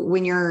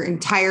 when your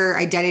entire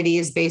identity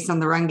is based on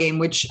the run game,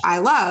 which I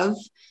love,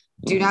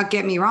 do not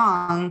get me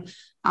wrong.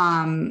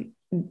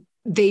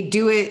 They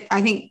do it.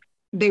 I think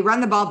they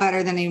run the ball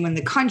better than anyone in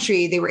the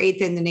country. They were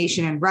 8th in the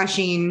nation in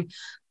rushing.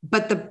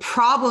 But the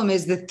problem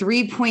is the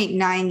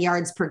 3.9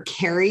 yards per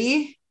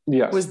carry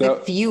was the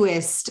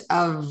fewest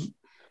of,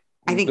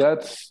 I think.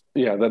 That's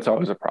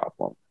always a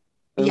problem.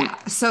 And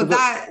So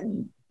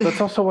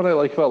that's also what I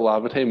like about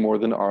Lavate more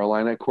than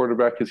Arline at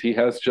quarterback is he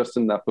has just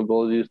enough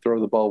ability to throw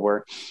the ball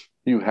where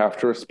you have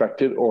to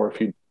respect it. Or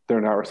if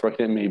they're not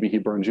respecting it, maybe he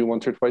burns you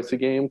once or twice a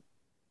game.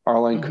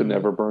 Arline could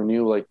never burn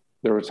you. Like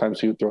there were times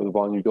he would throw the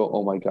ball and you go,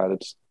 oh my God,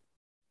 it's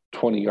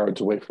 20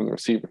 yards away from the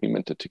receiver he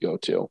meant it to go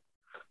to.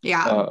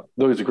 Yeah.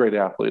 Though he's a great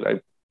athlete, I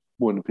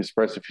wouldn't be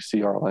surprised if you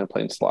see Arline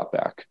playing slot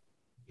back.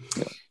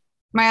 Yeah.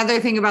 My other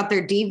thing about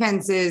their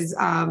defense is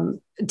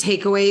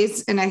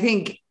takeaways. And I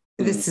think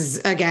this is,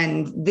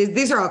 again,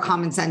 these are all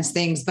common sense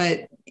things,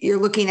 but you're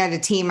looking at a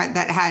team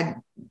that had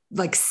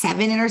like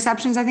 7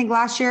 interceptions, I think,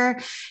 last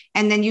year.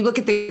 And then you look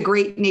at the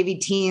great Navy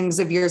teams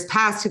of years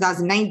past,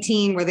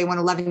 2019, where they won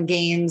 11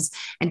 games,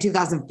 and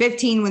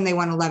 2015, when they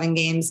won 11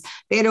 games,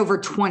 they had over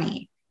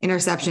 20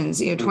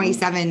 interceptions,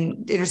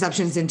 27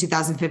 interceptions in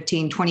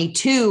 2015,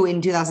 22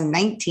 in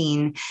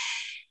 2019.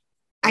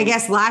 I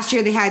guess last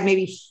year they had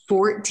maybe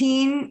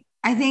 14,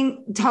 I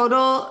think,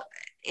 total.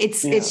 It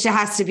just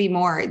has to be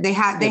more. They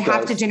have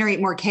to generate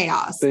more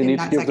chaos. They need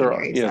to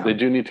give they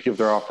do need to give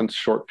their offense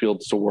short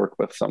fields to work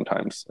with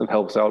sometimes. It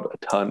helps out a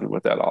ton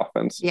with that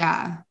offense.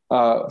 Yeah.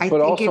 I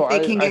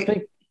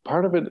think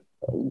part of it,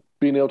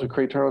 being able to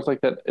create turnovers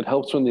like that, it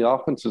helps when the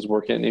offense is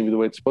working maybe the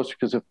way it's supposed to.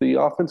 Because if the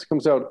offense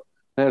comes out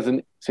and has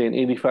an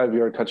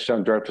 85-yard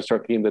touchdown drive to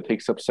start the game that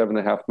takes up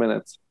 7.5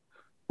 minutes,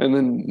 and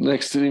then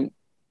next team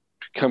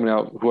coming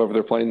out, whoever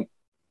they're playing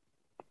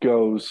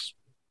goes,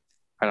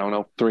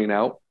 3 and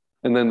out.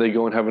 And then they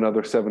go and have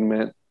another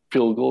 7-minute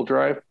field goal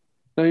drive.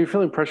 Now you're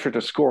feeling pressure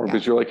to score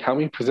because you're like, how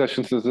many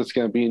possessions is this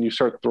going to be? And you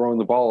start throwing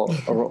the ball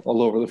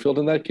all over the field,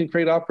 and that can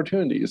create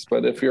opportunities.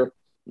 But if you're,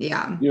 you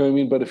know what I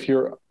mean? But if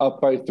you're up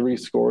by 3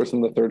 scores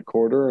in the third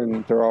quarter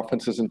and their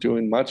offense isn't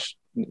doing much,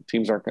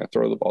 teams aren't going to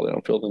throw the ball. They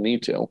don't feel the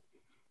need to.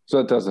 So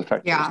that does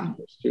affect those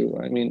teams too.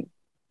 I mean,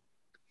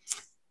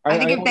 I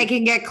think if they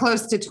can get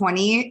close to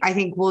 20, I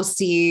think we'll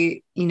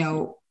see,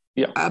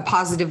 a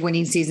positive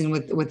winning season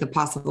with a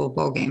possible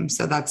bowl game.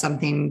 So that's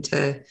something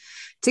to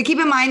keep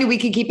in mind. We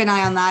could keep an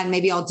eye on that. And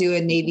maybe I'll do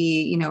a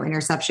Navy,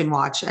 interception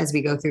watch as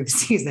we go through the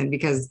season,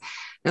 because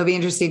it'll be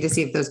interesting to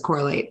see if those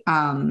correlate.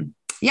 But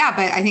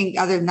I think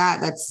other than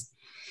that,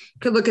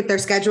 could look at their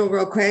schedule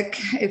real quick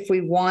if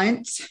we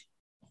want.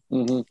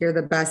 You're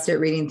the best at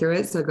reading through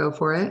it, so go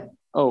for it.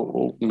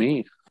 Oh,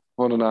 me.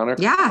 What an honor.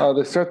 Yeah.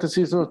 They start the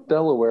season with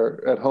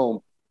Delaware at home.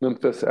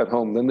 Memphis at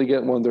home. Then they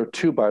get one of their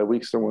 2 bye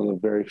weeks. They're one of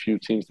the very few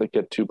teams that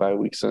get 2 bye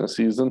weeks in a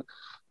season.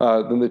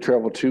 Then they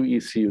travel to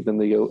ECU. Then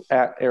they go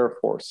at Air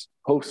Force,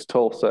 host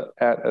Tulsa,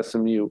 at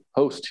SMU,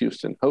 host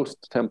Houston,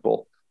 host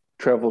Temple,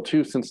 travel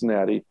to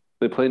Cincinnati.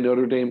 They play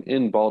Notre Dame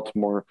in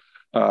Baltimore.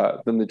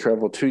 Then they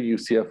travel to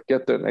UCF,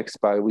 get their next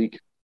bye week.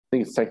 I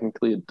think it's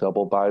technically a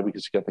double bye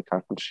because you get the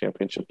conference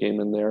championship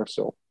game in there.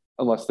 So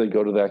unless they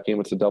go to that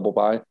game, it's a double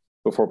bye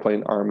before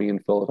playing Army in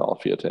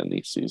Philadelphia to end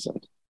the season.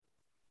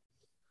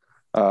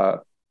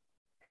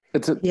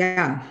 It's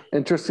an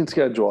interesting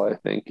schedule. I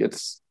think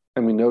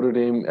Notre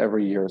Dame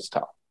every year is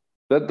tough.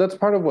 That's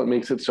part of what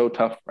makes it so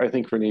tough, I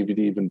think, for Navy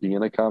to even be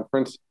in a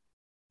conference,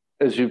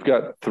 is you've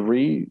got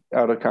 3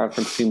 out of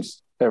conference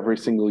teams every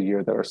single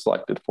year that are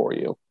selected for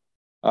you.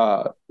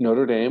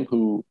 Notre Dame,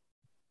 who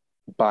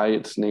by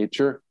its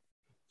nature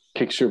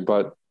kicks your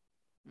butt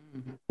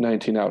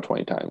 19 out of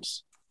 20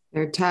 times.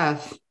 They're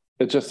tough.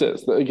 It just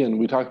is. Again,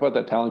 we talk about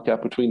that talent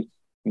gap between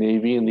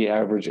Navy and the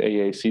average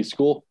AAC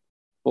school.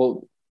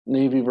 Well,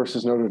 Navy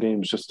versus Notre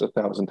Dame is just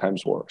 1,000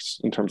 times worse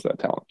in terms of that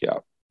talent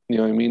gap. You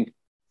know what I mean?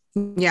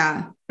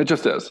 Yeah. It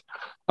just is.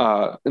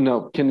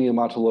 No, Kenny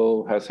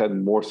Amatolo has had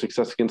more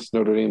success against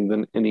Notre Dame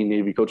than any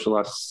Navy coach in the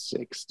last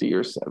 60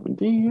 or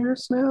 70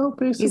 years now,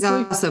 basically. He's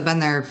also been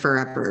there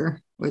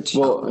forever, which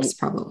helps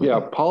probably.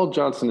 Yeah, Paul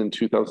Johnson in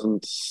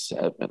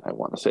 2007, I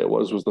want to say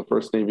was the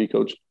first Navy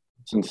coach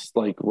since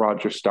like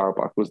Roger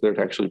Starbuck was there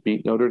to actually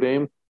beat Notre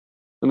Dame.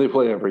 And they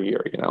play every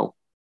year, you know.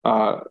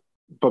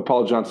 But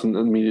Paul Johnson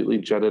immediately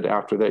jetted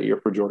after that year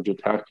for Georgia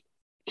Tech.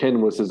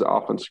 Ken was his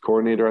offensive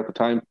coordinator at the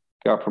time,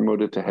 got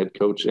promoted to head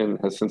coach, and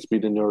has since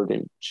beaten Notre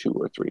Dame 2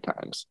 or 3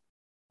 times,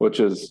 which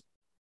is,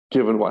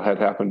 given what had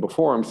happened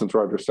before him since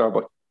Roger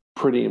Staubach,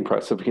 pretty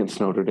impressive against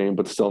Notre Dame,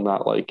 but still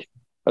not like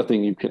a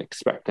thing you can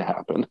expect to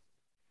happen.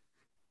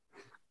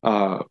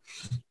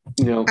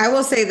 You know, I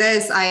will say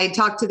this. I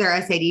talked to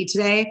their SAD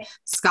today,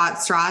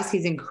 Scott Strauss.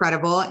 He's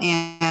incredible.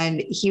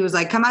 And he was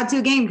like, come out to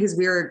a game, because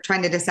we were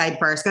trying to decide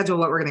for our schedule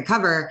what we're going to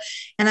cover.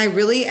 And I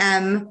really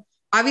am.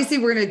 Obviously,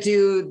 we're going to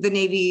do the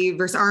Navy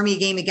versus Army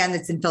game again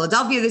that's in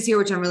Philadelphia this year,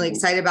 which I'm really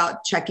excited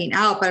about checking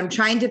out. But I'm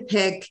trying to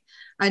pick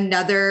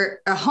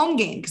a home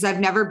game, because I've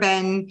never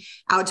been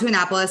out to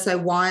Annapolis. So I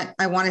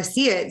want to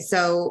see it.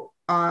 So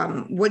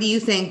what do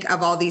you think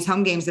of all these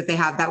home games that they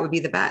have that would be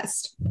the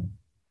best?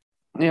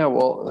 Yeah,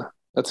 well,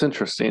 that's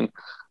interesting.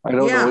 I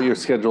don't know what your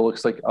schedule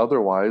looks like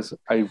otherwise.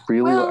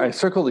 I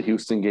circled the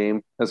Houston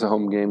game as a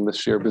home game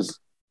this year because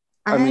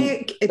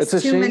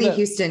it's too many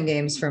Houston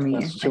games for me.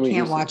 I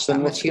can't watch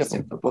that much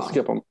Houston football. We'll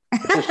skip them.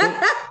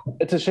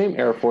 It's a shame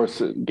Air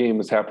Force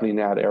game is happening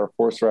at Air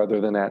Force rather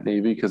than at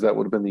Navy, because that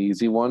would have been the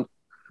easy one.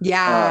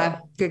 Yeah,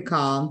 good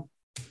call.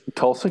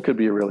 Tulsa could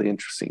be a really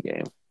interesting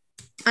game.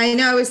 I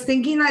know. I was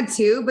thinking that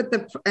too,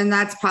 and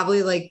that's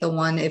probably like the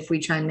one, if we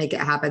try and make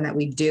it happen, that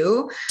we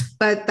do.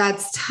 But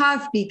that's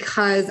tough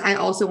because I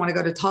also want to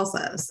go to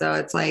Tulsa. So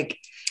it's like,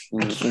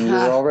 and you're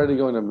already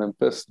going to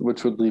Memphis,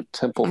 which would leave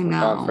Temple for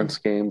conference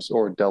games,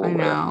 or Delaware. I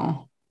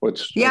know.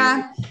 Which you're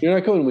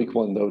not going week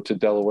 1 though to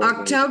Delaware.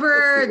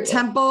 October,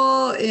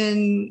 Temple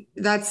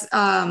that's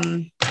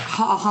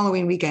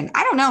Halloween weekend.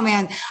 I don't know,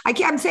 man.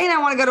 I'm saying I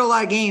want to go to a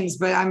lot of games,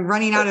 but I'm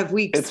running out of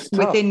weeks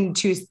within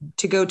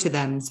to go to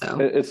them. So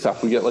it's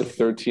tough. We get like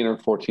 13 or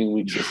 14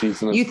 weeks a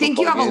season. You think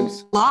you have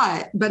games. A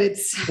lot, but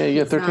it's you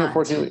get 13 or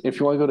 14. If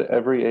you want to go to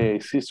every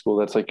AAC school,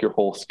 that's like your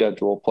whole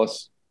schedule.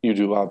 Plus, you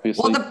do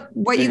obviously. Well,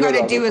 what you got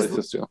to do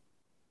is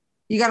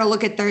you got to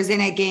look at Thursday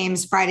night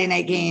games, Friday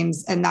night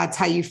games, and that's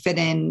how you fit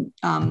in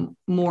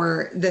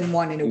more than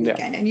one in a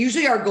weekend. And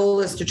usually our goal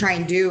is to try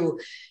and do,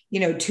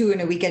 2 in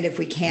a weekend if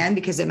we can,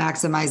 because it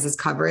maximizes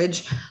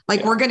coverage.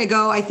 We're going to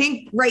go, I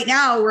think right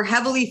now we're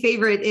heavily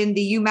favorite in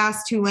the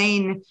UMass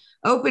Tulane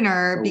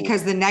opener,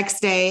 because the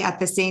next day at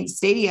the Saints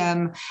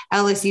Stadium,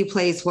 LSU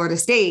plays Florida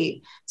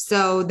State.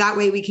 So that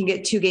way we can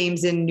get 2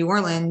 games in New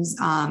Orleans.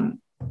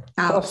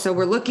 So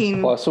we're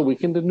looking plus a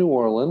weekend in New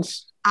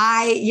Orleans.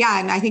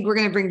 And I think we're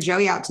going to bring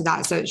Joey out to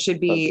that. So it should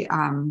be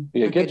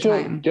get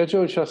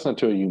Joey Chestnut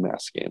to a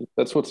UMass game.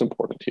 That's what's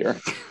important here.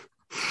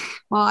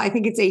 Well, I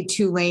think it's a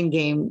Tulane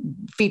game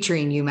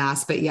featuring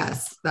UMass, but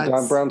yes, that's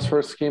Don Brown's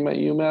first game at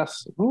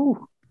UMass.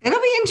 Ooh.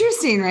 It'll be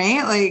interesting,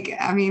 right?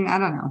 I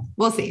don't know.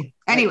 We'll see.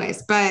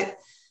 Anyways, but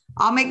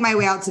I'll make my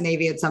way out to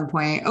Navy at some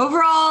point.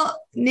 Overall,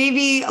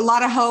 Navy, a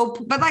lot of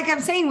hope. But like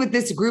I'm saying, with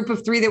this group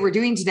of 3 that we're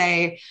doing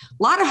today,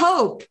 a lot of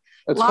hope.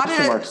 It's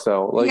question marks,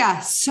 though.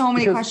 So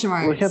many question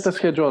marks. Look at the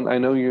schedule, and I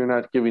know you're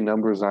not giving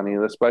numbers on any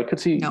of this, but I could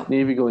see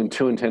Navy going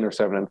 2-10 or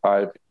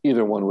 7-5.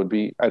 Either one would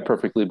be. I'd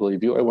perfectly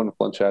believe you. I wouldn't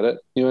flinch at it.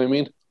 You know what I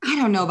mean? I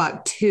don't know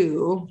about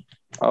 2.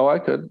 Oh, I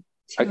could.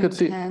 I could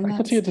see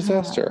a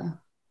disaster.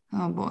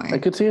 Oh boy! I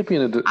could see it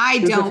being a. I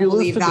don't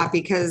believe that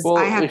because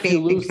I have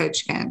faith in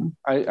Coach Ken.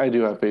 I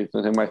do have faith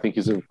in him. I think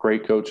he's a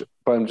great coach,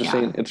 but I'm just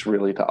saying it's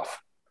really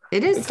tough.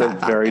 It is tough.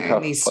 Very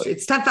tough.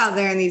 It's tough out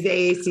there in these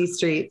AAC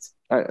streets.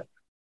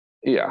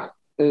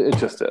 It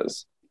just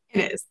is.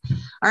 It is.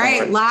 All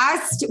right.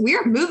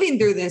 We're moving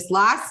through this.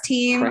 Last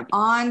team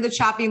on the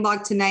chopping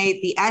block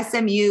tonight, the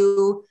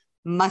SMU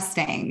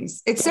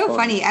Mustangs. It's so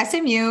funny.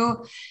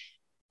 SMU,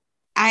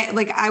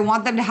 I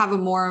want them to have a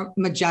more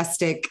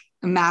majestic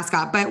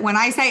mascot. But when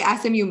I say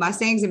SMU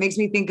Mustangs, it makes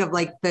me think of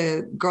like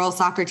the girls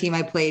soccer team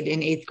I played in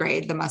 8th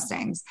grade, the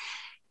Mustangs.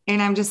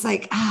 And I'm just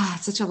like,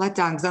 it's such a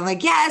letdown. Because I'm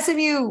like,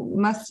 SMU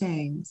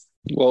Mustangs.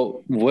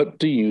 Well, what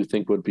do you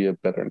think would be a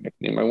better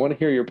nickname? I want to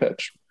hear your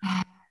pitch.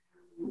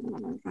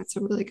 That's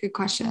a really good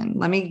question.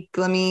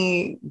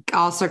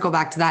 I'll circle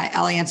back to that.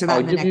 I'll answer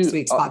that in the next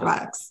week's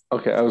podcast.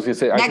 Okay. I was going to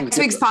say, next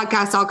week's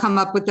podcast, I'll come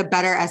up with a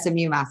better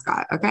SMU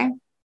mascot. Okay.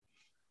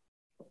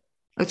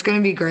 It's going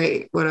to be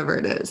great, whatever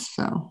it is.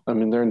 So, I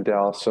mean, they're in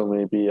Dallas, so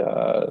maybe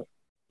the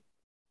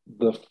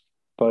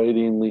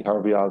Fighting Lee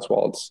Harvey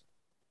Oswalds.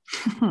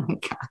 Oh my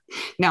God.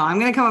 No, I'm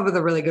going to come up with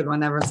a really good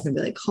one. Everyone's going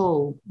to be like,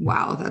 oh,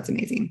 wow, that's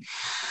amazing.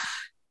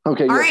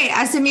 Okay. All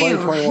right,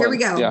 SMU. Here we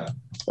go. Yeah.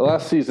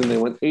 Last season, they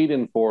went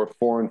 8-4,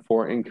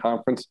 4-4 in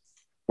conference.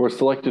 Were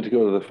selected to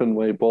go to the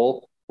Fenway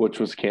Bowl, which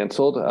was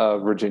canceled.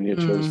 Virginia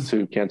chose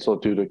to cancel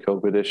it due to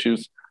COVID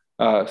issues.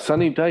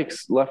 Sonny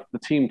Dykes left the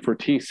team for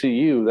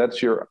TCU.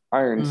 That's your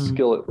iron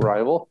skillet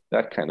rival.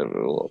 That kind of a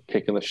little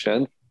kick in the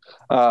shin.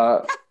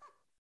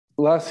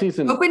 Last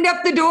season opened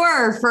up the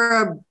door for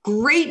a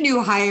great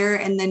new hire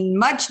and then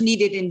much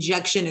needed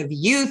injection of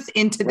youth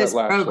into this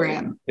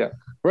program. Yeah.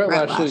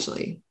 Rhett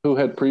Lashlee, who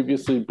had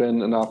previously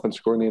been an offense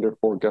coordinator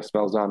for Gus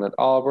Malzahn at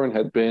Auburn,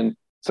 had been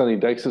Sonny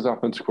Dykes'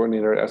 offense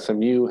coordinator at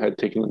SMU, had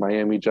taken the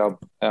Miami job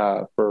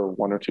for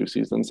 1 or 2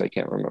 seasons. I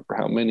can't remember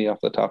how many off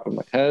the top of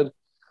my head.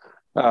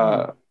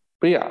 But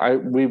yeah,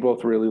 we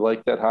both really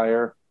liked that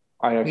hire.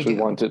 I actually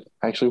wanted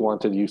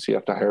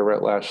UCF to hire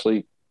Rhett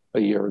Lashlee a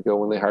year ago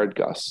when they hired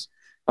Gus.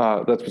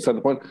 That's beside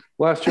the point.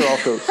 Last year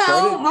also started.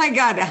 Oh my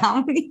God.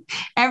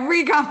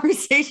 Every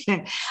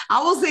conversation.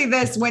 I will say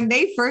this, when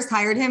they first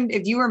hired him,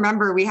 if you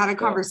remember, we had a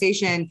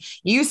conversation,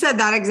 you said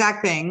that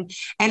exact thing.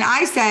 And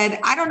I said,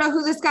 I don't know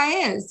who this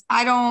guy is.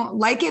 I don't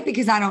like it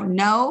because I don't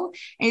know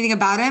anything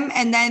about him.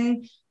 And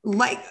then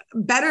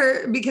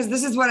better, because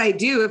this is what I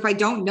do. If I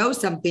don't know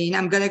something,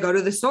 I'm going to go to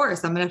the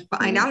source. I'm going to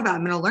find out about it.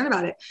 I'm going to learn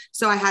about it.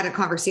 So I had a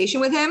conversation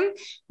with him.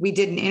 We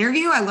did an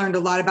interview. I learned a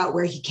lot about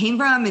where he came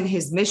from and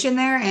his mission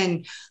there.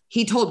 And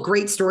he told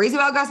great stories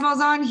about Gus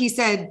Malzahn. He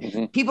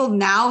said, people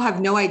now have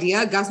no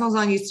idea. Gus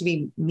Malzahn used to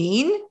be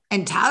mean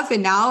and tough.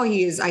 And now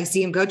I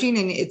see him coaching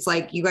and it's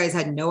like, you guys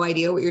had no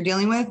idea what you're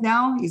dealing with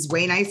now. He's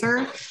way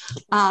nicer.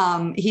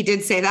 He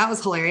did say that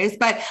was hilarious,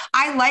 but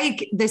I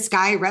like this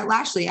guy, Rhett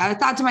Lashlee. I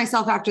thought to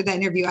myself after that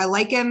interview, I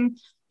like him.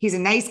 He's a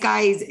nice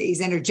guy. He's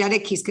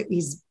energetic.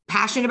 He's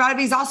passionate about it.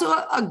 But he's also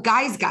a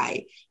guy's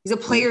guy. He's a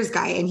player's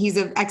guy and he's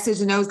an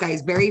X's and O's guy.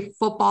 He's very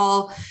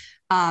football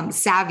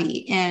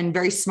savvy and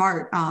very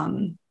smart.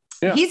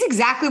 He's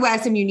exactly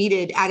what SMU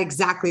needed at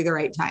exactly the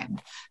right time.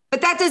 But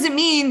that doesn't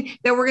mean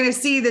that we're going to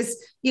see this,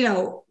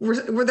 where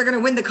they're going to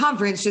win the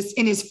conference just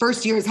in his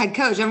first year as head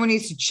coach. Everyone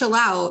needs to chill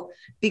out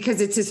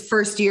because it's his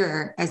first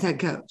year as head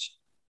coach.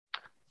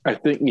 I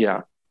think,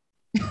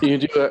 you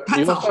do.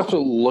 You also have to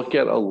look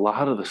at a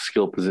lot of the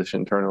skill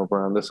position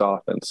turnover on this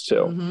offense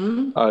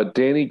too.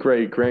 Danny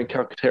Gray, Grant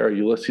Calcaterra,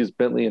 Ulysses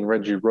Bentley, and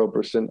Reggie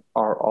Roberson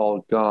are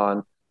all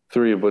gone.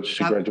 3 of which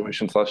to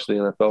graduation / the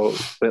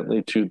NFL,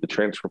 Bentley to the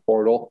transfer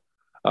portal.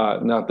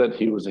 Not that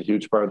he was a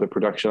huge part of the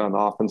production on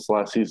offense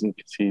last season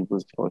because he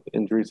was dealing with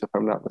injuries, if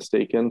I'm not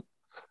mistaken.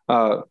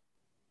 But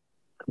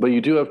you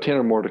do have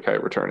Tanner Mordecai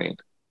returning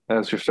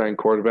as your starting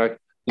quarterback.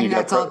 And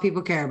that's all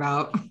people care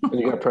about. And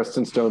you got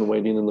Preston Stone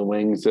waiting in the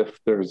wings if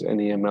there's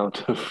any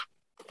amount of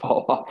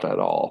fall off at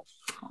all.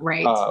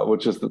 Right.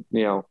 Which is,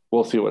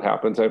 we'll see what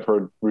happens. I've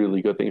heard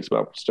really good things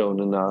about Stone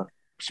in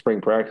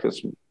spring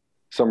practice.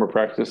 Summer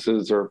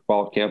practices or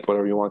fall camp,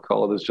 whatever you want to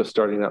call it, is just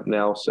starting up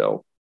now.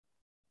 So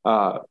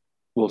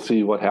we'll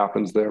see what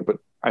happens there. But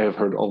I have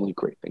heard only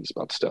great things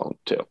about Stone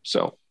too.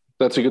 So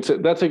that's a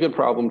good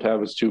problem to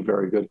have, is 2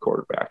 very good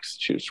quarterbacks to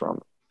choose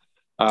from.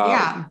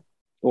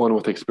 One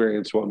with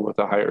experience, one with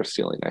a higher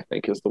ceiling, I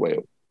think is the way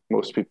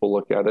most people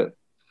look at it.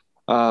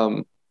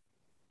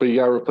 But you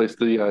got to replace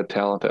the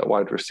talent at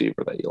wide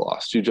receiver that you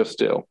lost. You just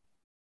do.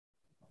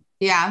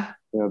 Yeah.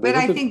 But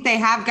I think they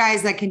have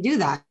guys that can do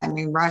that. I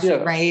mean,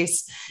 Rashid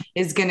Rice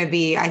is going to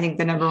be, I think,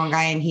 the number 1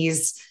 guy, and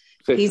he's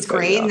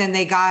great. And then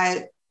they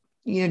got,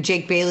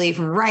 Jake Bailey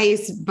from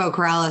Rice, Bo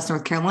Corrales,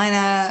 North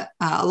Carolina.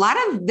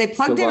 They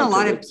plugged in a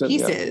lot of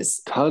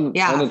pieces. Ton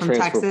from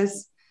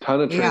Texas.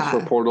 Ton of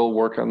transfer portal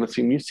work on the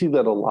team. You see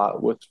that a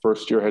lot with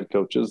first-year head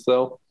coaches,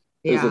 though.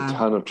 There's a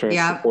ton of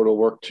transfer portal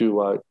work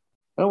to, I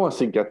don't want to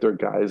say get their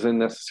guys in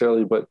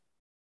necessarily, but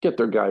get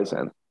their guys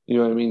in. You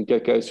know what I mean?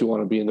 Get guys who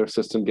want to be in their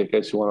system, get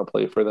guys who want to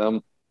play for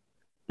them.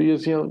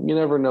 Because, you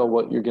never know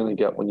what you're going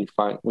to get when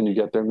you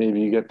get there.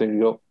 Maybe you get there and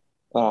you go,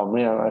 oh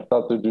man, I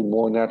thought there'd be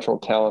more natural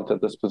talent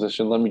at this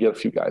position. Let me get a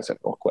few guys in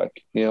real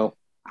quick,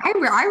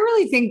 I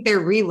really think they're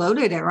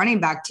reloaded at running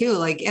back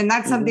too. And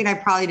that's something I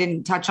probably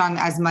didn't touch on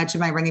as much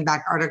in my running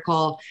back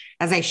article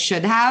as I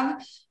should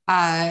have.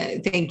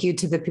 Thank you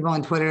to the people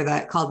on Twitter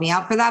that called me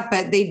out for that.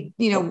 But they,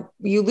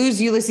 you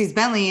lose Ulysses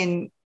Bentley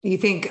and you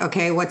think,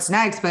 okay, what's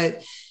next?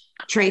 But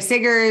Trey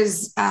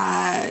Siggers,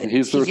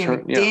 he's the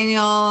return,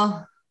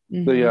 Daniel.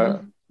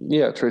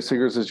 Trey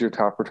Siggers is your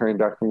top returning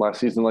back from last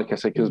season. Like I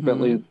said, because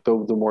Bentley,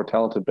 the more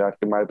talented back,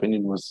 in my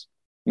opinion, was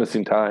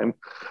missing time.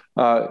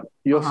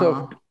 You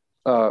also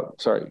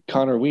have,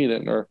 Connor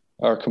Wheaton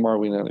or Kamar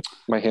Wheaton.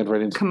 My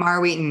handwriting.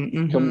 Kamar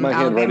Wheaton. My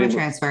handwriting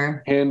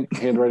transfer.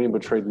 Handwriting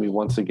betrayed me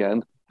once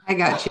again. I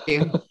got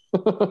you.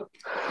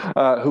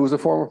 Who was a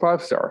former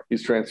 5-star.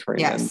 He's transferring.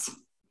 Yes.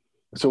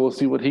 So we'll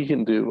see what he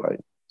can do.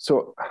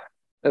 So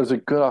it was a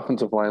good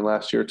offensive line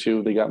last year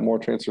too. They got more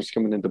transfers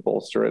coming in to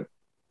bolster it.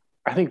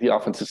 I think the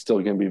offense is still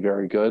going to be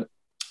very good.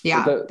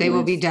 Yeah, they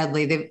will be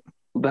deadly.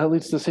 That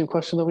leads to the same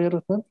question that we had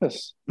with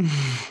Memphis.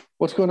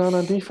 What's going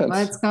on defense?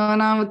 What's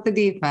going on with the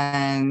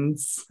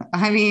defense?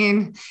 I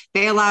mean,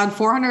 they allowed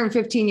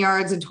 415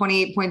 yards and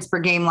 28 points per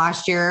game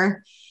last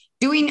year,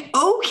 doing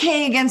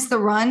okay against the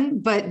run,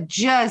 but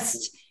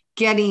just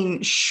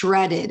getting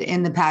shredded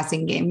in the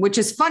passing game, which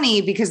is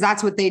funny because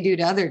that's what they do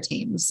to other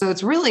teams. So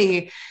it's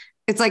really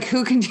It's like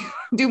who can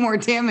do more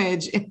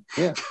damage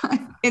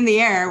in the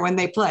air when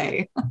they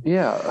play.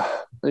 Yeah.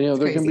 They're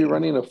going to be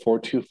running a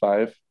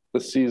 4-2-5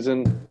 this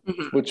season,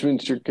 which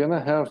means you're going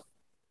to have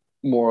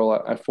more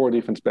like 4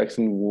 defense backs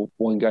and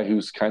one guy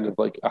who's kind of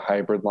like a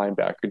hybrid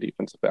linebacker,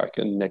 defensive back,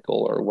 and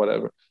nickel or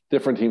whatever.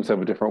 Different teams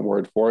have a different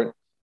word for it.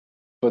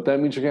 But that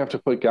means you're going to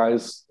have to put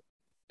guys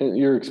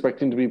you're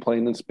expecting to be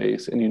playing in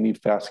space, and you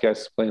need fast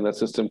guys to play in that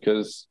system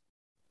because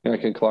I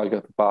can clog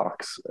up the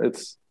box.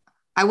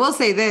 I will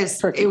say this,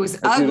 tricky. It was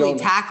ugly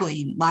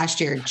tackling last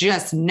year,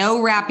 just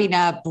no wrapping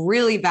up,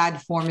 really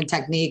bad form and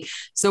technique.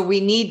 So we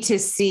need to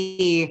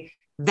see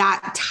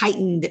that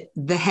tightened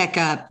the heck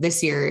up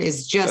this year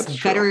is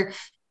just better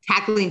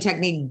tackling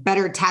technique,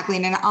 better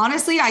tackling. And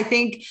honestly, I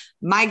think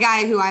my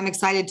guy who I'm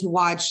excited to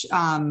watch,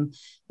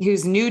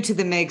 who's new to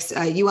the mix,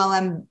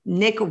 ULM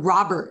Nick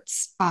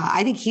Roberts.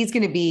 I think he's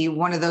going to be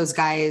one of those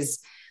guys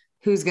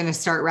who's going to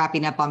start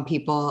wrapping up on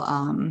people.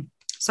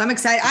 So I'm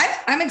excited.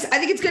 I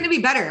think it's going to be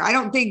better. I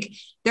don't think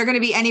they're going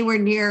to be anywhere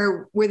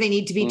near where they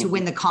need to be to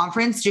win the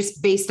conference,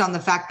 just based on the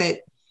fact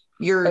that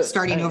you're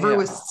starting over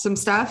with some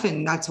stuff,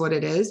 and that's what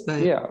it is.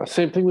 But yeah,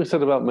 same thing we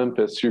said about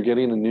Memphis. You're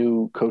getting a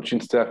new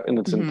coaching staff in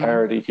its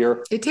entirety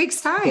here. It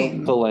takes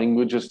time. The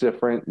language is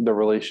different. The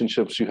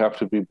relationships you have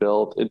to be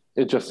built.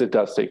 It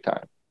does take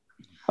time.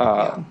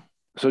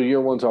 So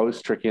year one's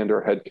always tricky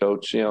under a head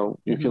coach. You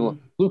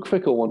can Luke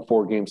Fickell won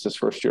 4 games his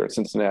first year at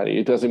Cincinnati.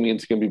 It doesn't mean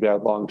it's going to be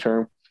bad long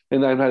term.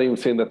 And I'm not even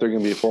saying that they're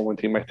going to be a 4-1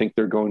 team. I think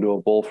they're going to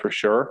a bowl for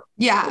sure.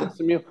 Yeah.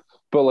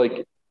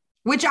 But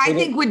which I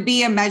think would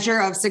be a measure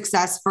of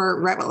success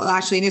for Rhett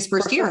Lashlee in his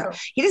first year.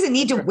 He doesn't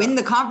need to win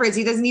the conference.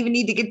 He doesn't even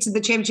need to get to the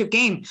championship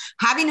game.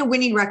 Having a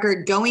winning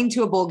record, going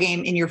to a bowl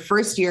game in your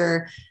first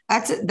year,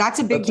 that's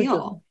a big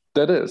deal.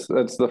 That's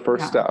the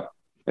first step.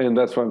 And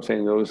that's what I'm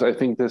saying, though, is I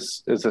think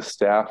this is a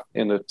staff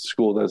and a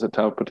school that has a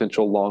ton of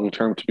potential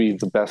long-term to be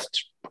the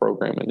best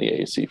program in the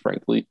AAC,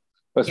 frankly,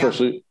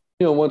 especially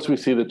once we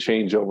see the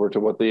change over to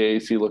what the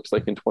AAC looks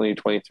like in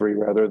 2023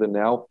 rather than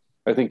now.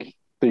 I think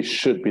they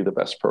should be the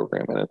best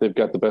program in it. They've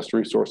got the best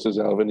resources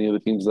out of any of the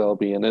teams that'll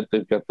be in it.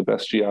 They've got the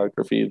best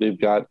geography. They've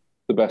got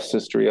the best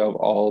history of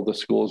all the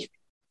schools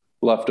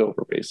left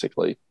over,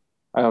 basically.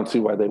 I don't see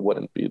why they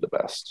wouldn't be the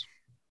best.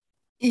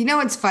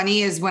 What's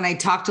funny is when I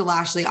talk to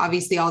Lashlee,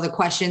 obviously all the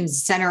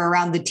questions center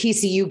around the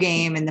TCU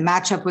game and the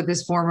matchup with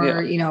his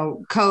former,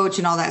 coach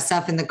and all that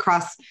stuff and the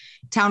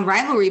crosstown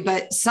rivalry.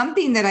 But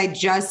something that I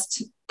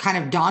just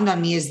kind of dawned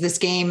on me is this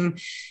game,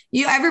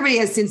 everybody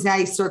has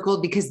Cincinnati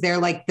circled because they're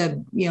like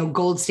the,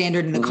 gold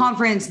standard in the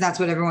conference. And that's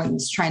what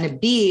everyone's trying to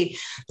be.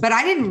 But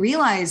I didn't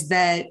realize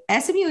that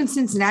SMU and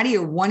Cincinnati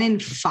are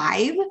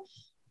 1-5.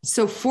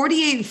 So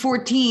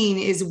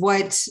 48-14 is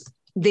what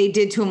they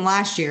did to him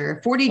last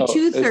year.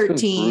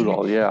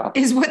 42-13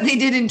 is what they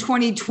did in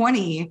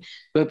 2020.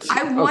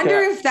 I wonder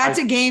if that's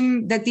a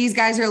game that these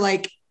guys are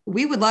like,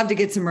 we would love to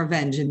get some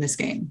revenge in this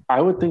game.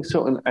 I would think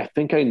so. And I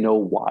think I know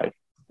why.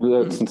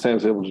 Cincinnati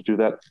was able to do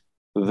that.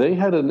 They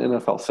had an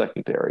NFL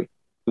secondary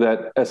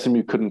that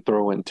SMU couldn't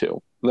throw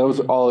into. That was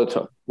all it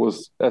took,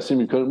 was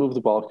SMU couldn't move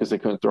the ball because they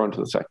couldn't throw into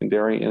the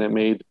secondary,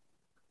 and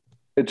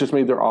it just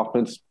made their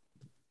offense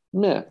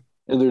meh,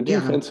 and their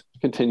defense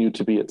continued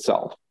to be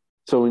itself.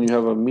 So when you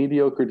have a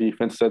mediocre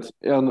defense that's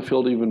on the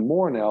field even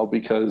more now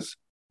because,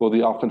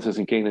 the offense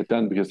isn't getting it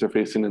done because they're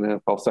facing an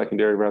NFL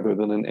secondary rather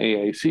than an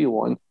AAC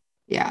one.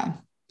 Yeah.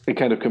 It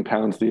kind of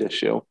compounds the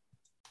issue,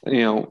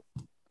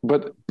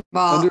 But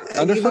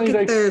under Sonny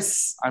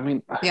Dykes,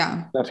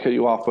 not to cut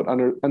you off, but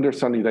under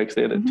Sonny Dykes,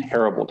 they had a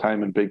terrible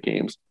time in big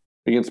games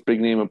against big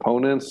name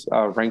opponents,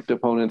 ranked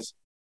opponents,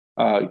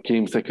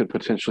 games that could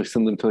potentially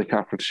send them to the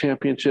conference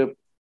championship,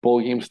 bowl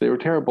games. They were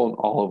terrible in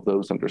all of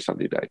those under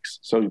Sonny Dykes.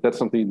 So that's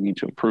something you need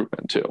to improve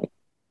into.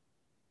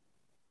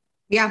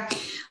 Yeah,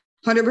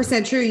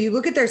 100% true. You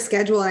look at their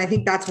schedule, and I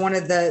think that's one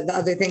of the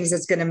other things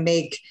that's going to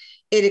make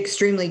it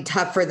extremely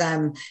tough for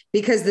them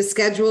because the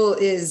schedule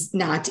is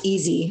not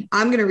easy.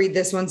 I'm going to read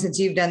this one since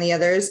you've done the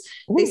others.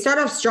 Ooh. They start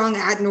off strong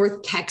at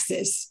North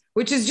Texas,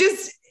 which is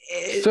just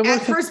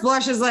at first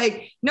blush is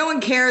like, no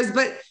one cares,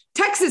 but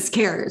Texas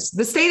cares.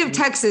 The state of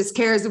Texas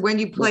cares when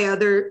you play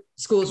other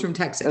schools from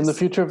Texas. And the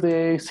future of the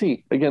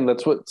AAC. Again,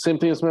 same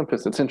thing as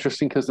Memphis. It's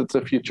interesting because it's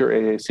a future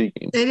AAC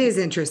game. It is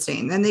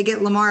interesting. Then they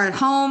get Lamar at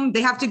home.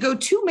 They have to go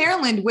to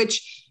Maryland,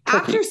 which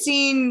after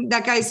seeing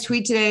that guy's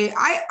tweet today,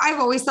 I've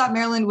always thought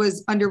Maryland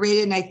was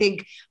underrated. And I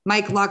think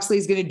Mike Locksley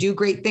is going to do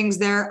great things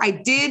there. I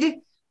did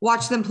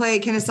watch them play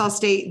Kennesaw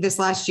State this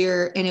last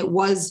year, and it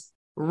was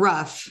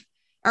rough.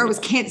 Or it was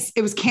Kent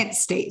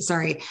State.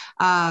 Sorry.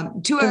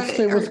 Kent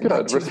State was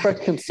good.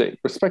 Respect Kent State.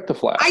 Respect the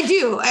Flash. I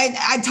do.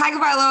 And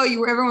Tagovailoa,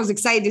 everyone was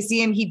excited to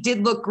see him. He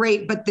did look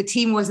great, but the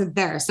team wasn't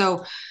there.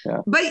 So,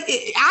 but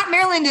at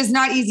Maryland is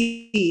not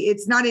easy.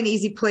 It's not an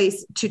easy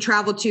place to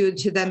travel to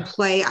then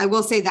play. I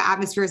will say the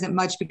atmosphere isn't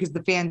much because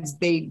the fans,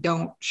 they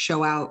don't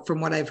show out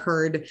from what I've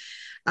heard. It's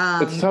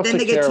tough then to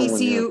they get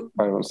TCU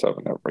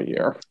 5-7 every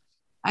year.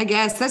 I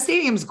guess that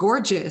stadium's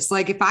gorgeous.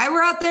 Like if I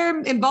were out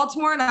there in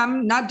Baltimore and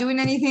I'm not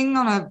doing anything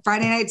on a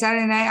Friday night,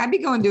 Saturday night, I'd be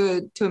going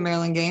to a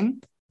Maryland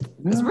game.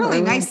 It's a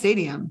really nice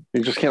stadium.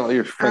 You just can't let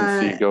your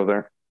friends see you go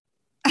there.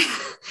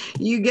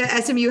 You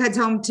get SMU heads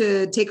home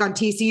to take on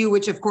TCU,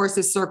 which of course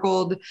is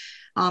circled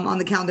on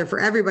the calendar for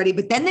everybody.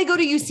 But then they go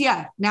to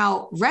UCF.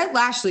 Now, Rhett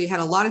Lashlee had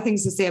a lot of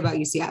things to say about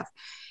UCF.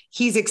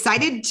 He's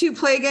excited to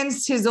play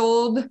against his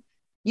old,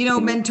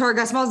 mentor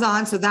Gus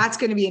Malzahn. So that's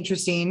going to be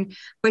interesting.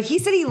 But he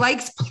said he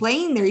likes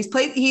playing there.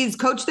 He's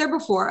coached there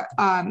before.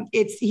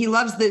 He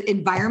loves the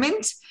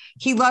environment.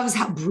 He loves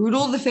how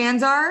brutal the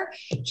fans are.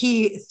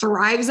 He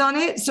thrives on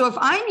it. So if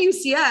I'm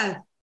UCF,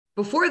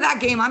 before that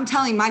game, I'm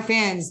telling my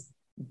fans,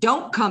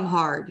 don't come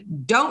hard.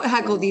 Don't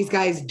heckle these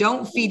guys.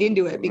 Don't feed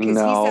into it, because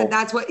he said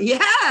that's what.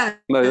 Yeah.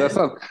 No, that's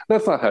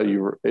not how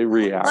you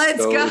react.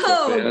 Let's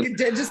go.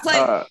 Just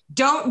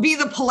don't be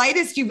the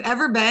politest you've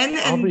ever been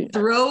and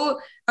throw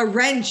a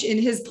wrench in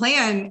his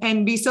plan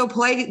and be so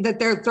polite that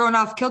they're thrown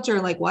off kilter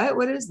and like,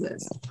 what is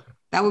this?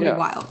 That would be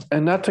wild.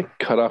 And not to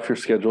cut off your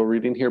schedule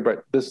reading here,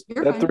 but that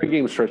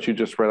 3-game stretch you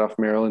just read off,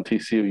 Maryland,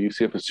 TCU,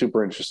 UCF, is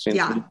super interesting.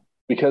 Yeah.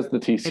 Because the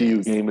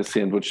TCU game is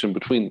sandwiched in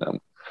between them.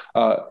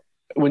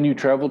 When you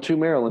travel to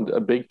Maryland, a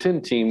Big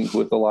Ten team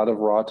with a lot of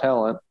raw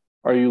talent,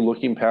 are you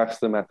looking past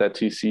them at that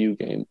TCU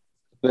game?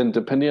 Then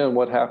depending on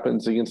what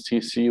happens against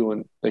TCU,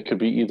 and it could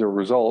be either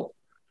result,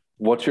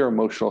 what's your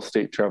emotional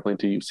state traveling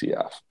to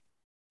UCF?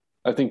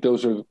 I think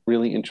those are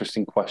really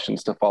interesting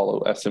questions to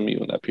follow SMU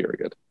in that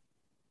period.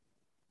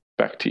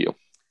 Back to you.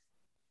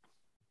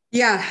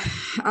 Yeah.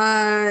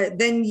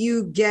 Then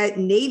you get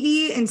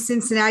Navy and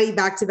Cincinnati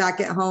back-to-back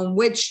at home,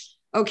 which,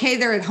 okay,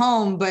 they're at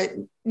home, but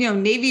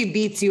Navy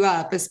beats you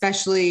up,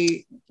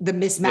 especially the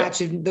mismatch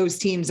of those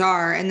teams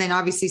are. And then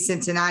obviously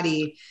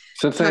Cincinnati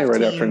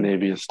right after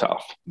Navy is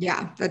tough.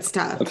 Yeah, that's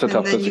tough. That's a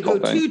tough then you go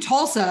thing. to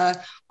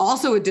Tulsa,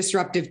 also a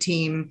disruptive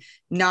team,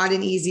 not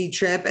an easy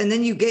trip. And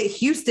then you get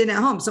Houston at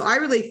home. So I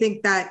really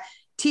think that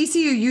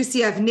TCU,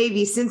 UCF,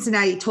 Navy,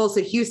 Cincinnati, Tulsa,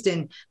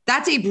 Houston,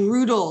 that's a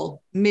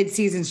brutal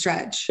midseason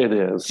stretch. It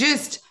is.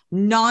 Just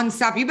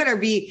nonstop. You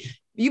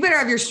better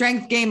have your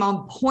strength game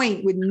on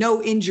point with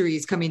no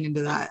injuries coming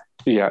into that.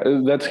 Yeah,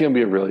 that's going to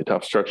be a really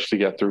tough stretch to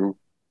get through.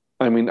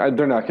 I mean,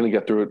 they're not going to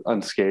get through it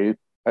unscathed,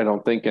 I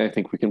don't think. And I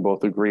think we can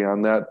both agree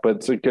on that. But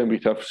it's going to be a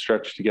tough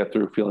stretch to get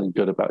through feeling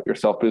good about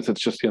yourself, because it's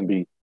just going to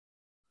be,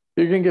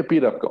 you're going to get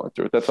beat up going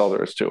through it. That's all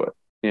there is to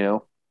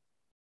it,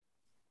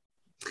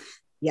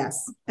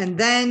 Yes. And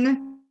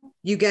then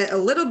you get a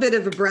little bit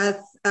of a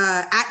breath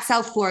at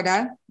South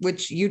Florida,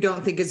 which you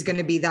don't think is going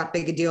to be that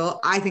big a deal.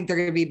 I think they're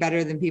going to be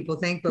better than people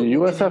think. But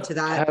USF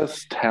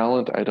has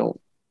talent. I don't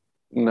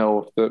know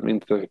if that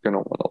means they're going to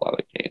win a lot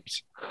of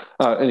games.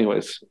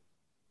 Anyways.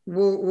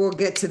 We'll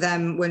get to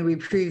them when we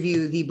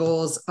preview the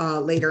bowls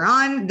later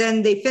on.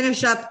 Then they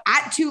finish up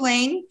at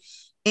Tulane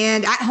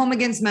and at home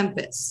against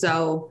Memphis.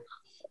 So,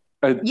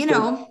 I think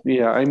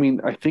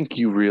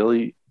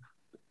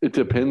it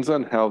depends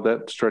on how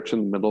that stretch in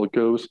the middle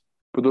goes.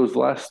 But those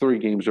last 3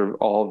 games are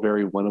all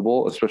very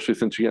winnable, especially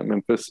since you get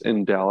Memphis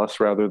in Dallas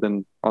rather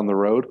than on the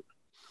road.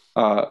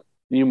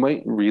 You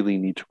might really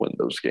need to win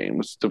those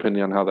games,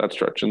 depending on how that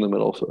stretch in the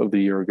middle of the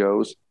year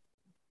goes.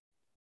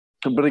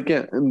 But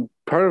again, and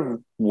part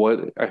of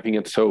what I think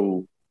it's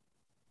so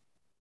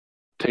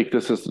take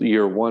this as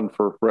year one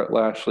for Rhett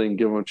Lashlee and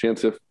give him a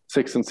chance. If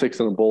 6-6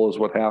 in a bowl is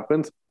what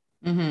happens,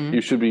 you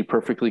should be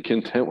perfectly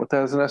content with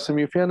that as an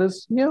SMU fan.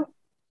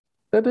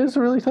 That is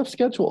a really tough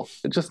schedule.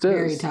 It just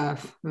is.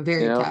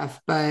 Very tough.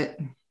 But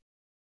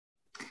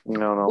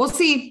no. We'll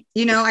see.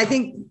 I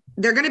think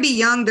they're going to be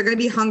young. They're going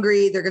to be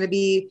hungry. They're going to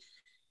be,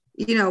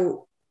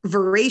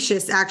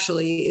 voracious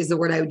actually is the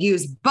word I would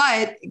use.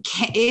 But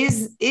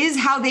is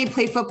how they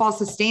play football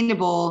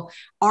sustainable?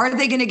 Are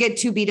they going to get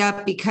too beat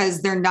up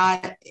because they're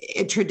not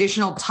a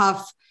traditional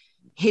tough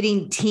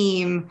hitting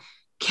team?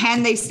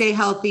 Can they stay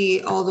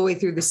healthy all the way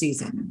through the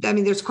season? I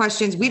mean, there's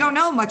questions. We don't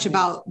know much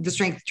about the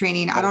strength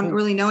training. I don't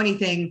really know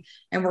anything,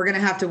 and we're going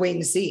to have to wait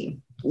and see.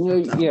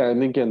 Yeah.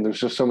 And again, there's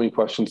just so many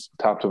questions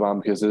top to bottom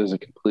because it is a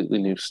completely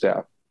new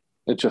staff.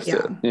 It just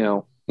is,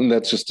 and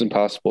that's just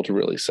impossible to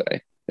really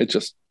say.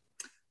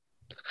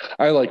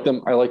 I like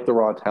them. I like the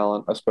raw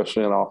talent,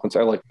 especially on offense.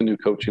 I like the new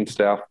coaching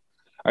staff.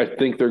 I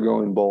think they're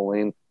going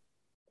bowling.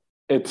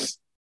 It's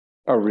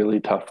a really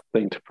tough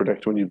thing to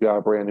predict when you've got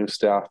a brand new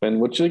staff, and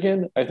which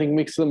again, I think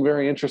makes them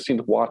very interesting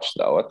to watch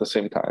though at the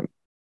same time.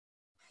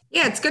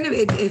 Yeah, it's going to be,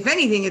 if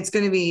anything, it's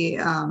going to be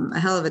a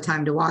hell of a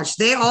time to watch.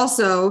 They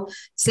also,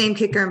 same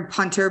kicker and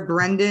punter,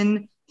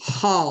 Brendan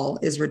Hall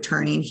is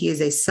returning. He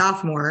is a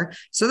sophomore,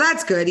 so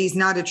that's good. He's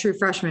not a true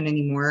freshman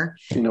anymore.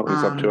 He's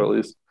up to at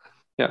least.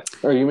 Yeah.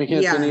 Are you making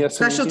it to any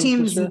special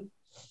teams? Sorry.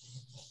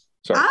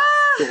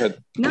 Go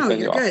ahead. No,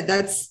 you're good.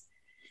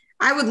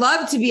 I would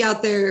love to be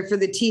out there for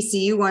the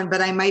TCU one,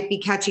 but I might be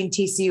catching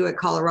TCU at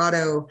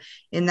Colorado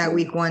in that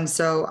week 1.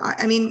 So,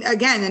 I mean,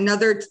 again,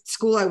 another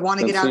school I want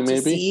to get out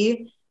to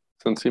see.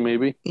 Cincy,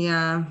 maybe?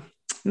 Yeah,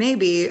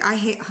 maybe.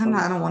 I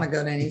don't want to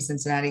go to any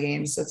Cincinnati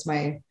games.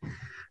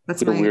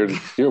 You're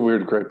a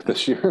weird gripe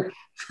this year.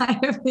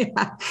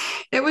 Yeah.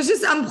 It was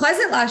just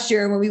unpleasant last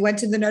year when we went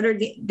to the Notre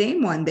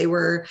Dame one. They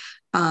were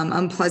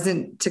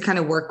unpleasant to kind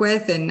of work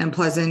with and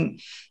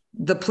unpleasant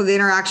the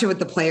interaction with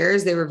the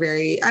players, they were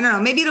very, I don't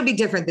know, maybe it'll be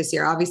different this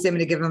year. Obviously I'm going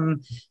to give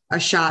them a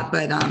shot,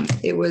 but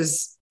it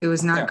was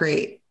not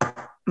great.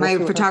 My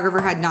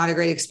photographer had not a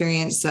great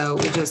experience. So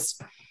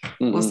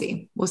we'll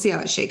see. We'll see how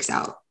it shakes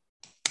out.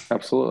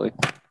 Absolutely.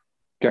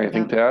 Got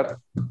anything to add?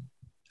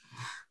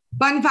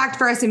 Fun fact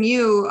for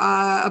SMU,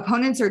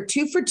 opponents are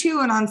 2 for 2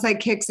 on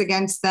onside kicks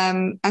against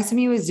them.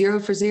 SMU is 0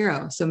 for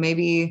 0. So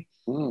maybe,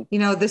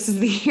 this is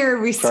the year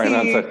we try an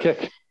onside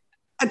kick.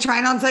 Try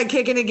an onside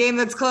kick in a game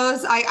that's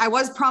close. I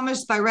was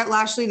promised by Rhett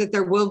Lashley that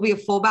there will be a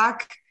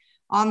fullback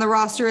on the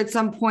roster at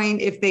some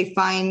point if they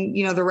find,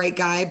 the right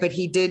guy, but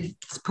he did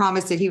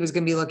promise that he was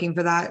going to be looking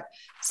for that.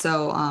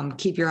 So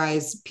keep your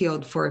eyes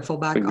peeled for a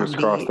fullback. Fingers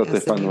crossed that they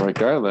find the right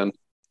guy then.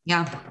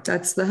 Yeah,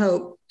 that's the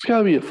hope. It's got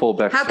to be a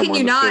fullback. How can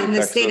you not in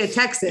the state of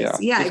Texas?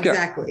 Yeah,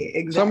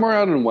 exactly. Somewhere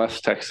out in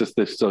West Texas,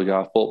 they still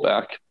got a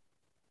fullback.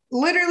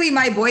 Literally,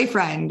 my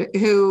boyfriend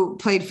who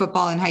played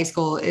football in high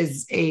school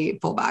is a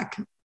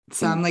fullback.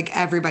 So I'm like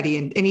everybody,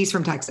 and he's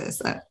from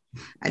Texas.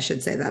 I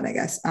should say that, I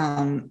guess.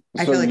 I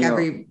feel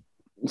like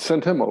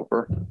send him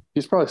over.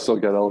 He's probably still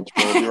got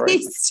eligibility, right?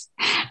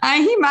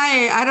 He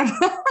might. I don't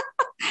know.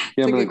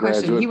 It's a good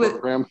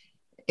question.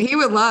 He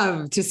would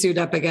love to suit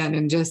up again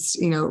and just,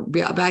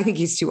 but I think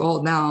he's too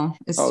old now.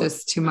 It's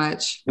just too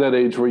much. That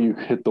age where you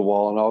hit the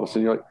wall and all of a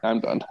sudden you're like, I'm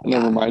done.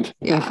 Never mind.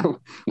 Yeah.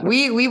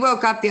 We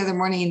woke up the other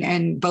morning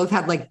and both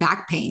had like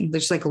back pain,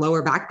 just like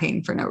lower back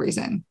pain for no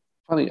reason.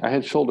 Funny. I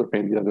had shoulder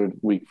pain the other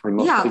week for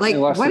no reason. Yeah. Like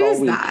what is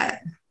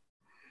that?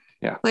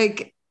 Yeah.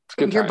 Like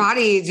your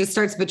body just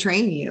starts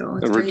betraying you.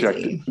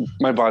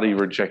 My body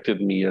rejected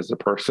me as a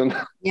person.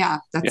 Yeah.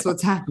 That's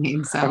what's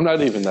happening. So I'm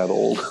not even that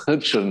old.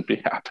 It shouldn't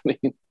be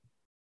happening.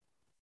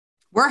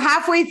 We're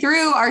halfway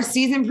through our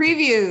season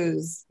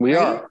previews. We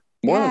are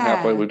more than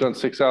halfway. We've done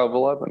 6 out of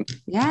 11.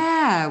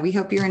 Yeah. We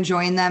hope you're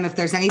enjoying them. If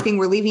there's anything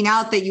we're leaving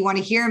out that you want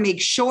to hear, make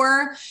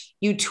sure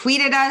you tweet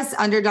at us,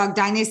 Underdog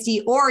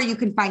Dynasty, or you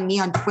can find me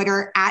on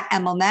Twitter at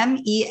Emilnem,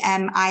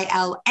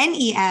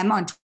 EMILNEM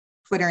on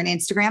Twitter and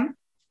Instagram.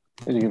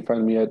 And you can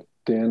find me at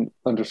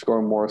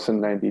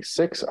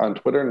Dan_Morrison96 on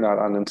Twitter, not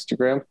on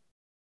Instagram.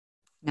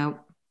 Nope.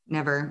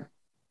 Never.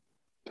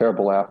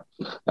 Terrible app.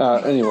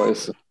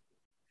 Anyways.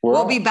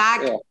 We'll be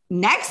back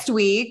next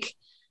week.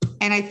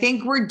 And I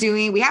think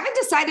we haven't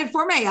decided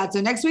format yet.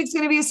 So next week's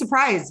going to be a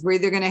surprise. We're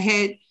either going to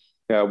hit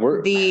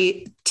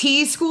the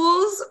T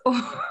schools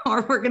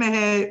or we're going to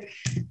hit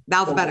the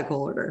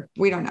alphabetical order.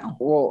 We don't know.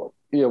 Well,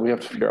 yeah, we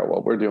have to figure out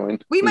what we're doing.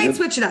 We might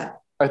switch it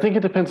up. I think it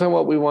depends on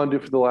what we want to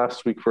do for the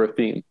last week for a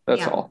theme.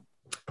 That's all.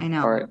 I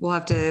know. All right. We're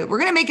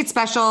going to make it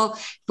special.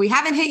 If we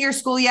haven't hit your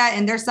school yet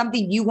and there's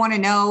something you want to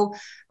know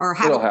or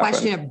have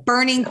a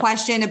burning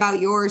question about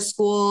your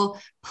school,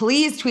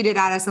 please tweet it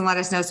at us and let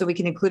us know so we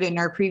can include it in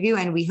our preview.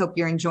 And we hope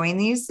you're enjoying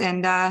these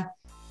and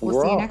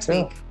we'll see you next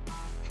week.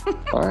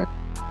 All right.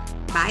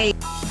 Bye.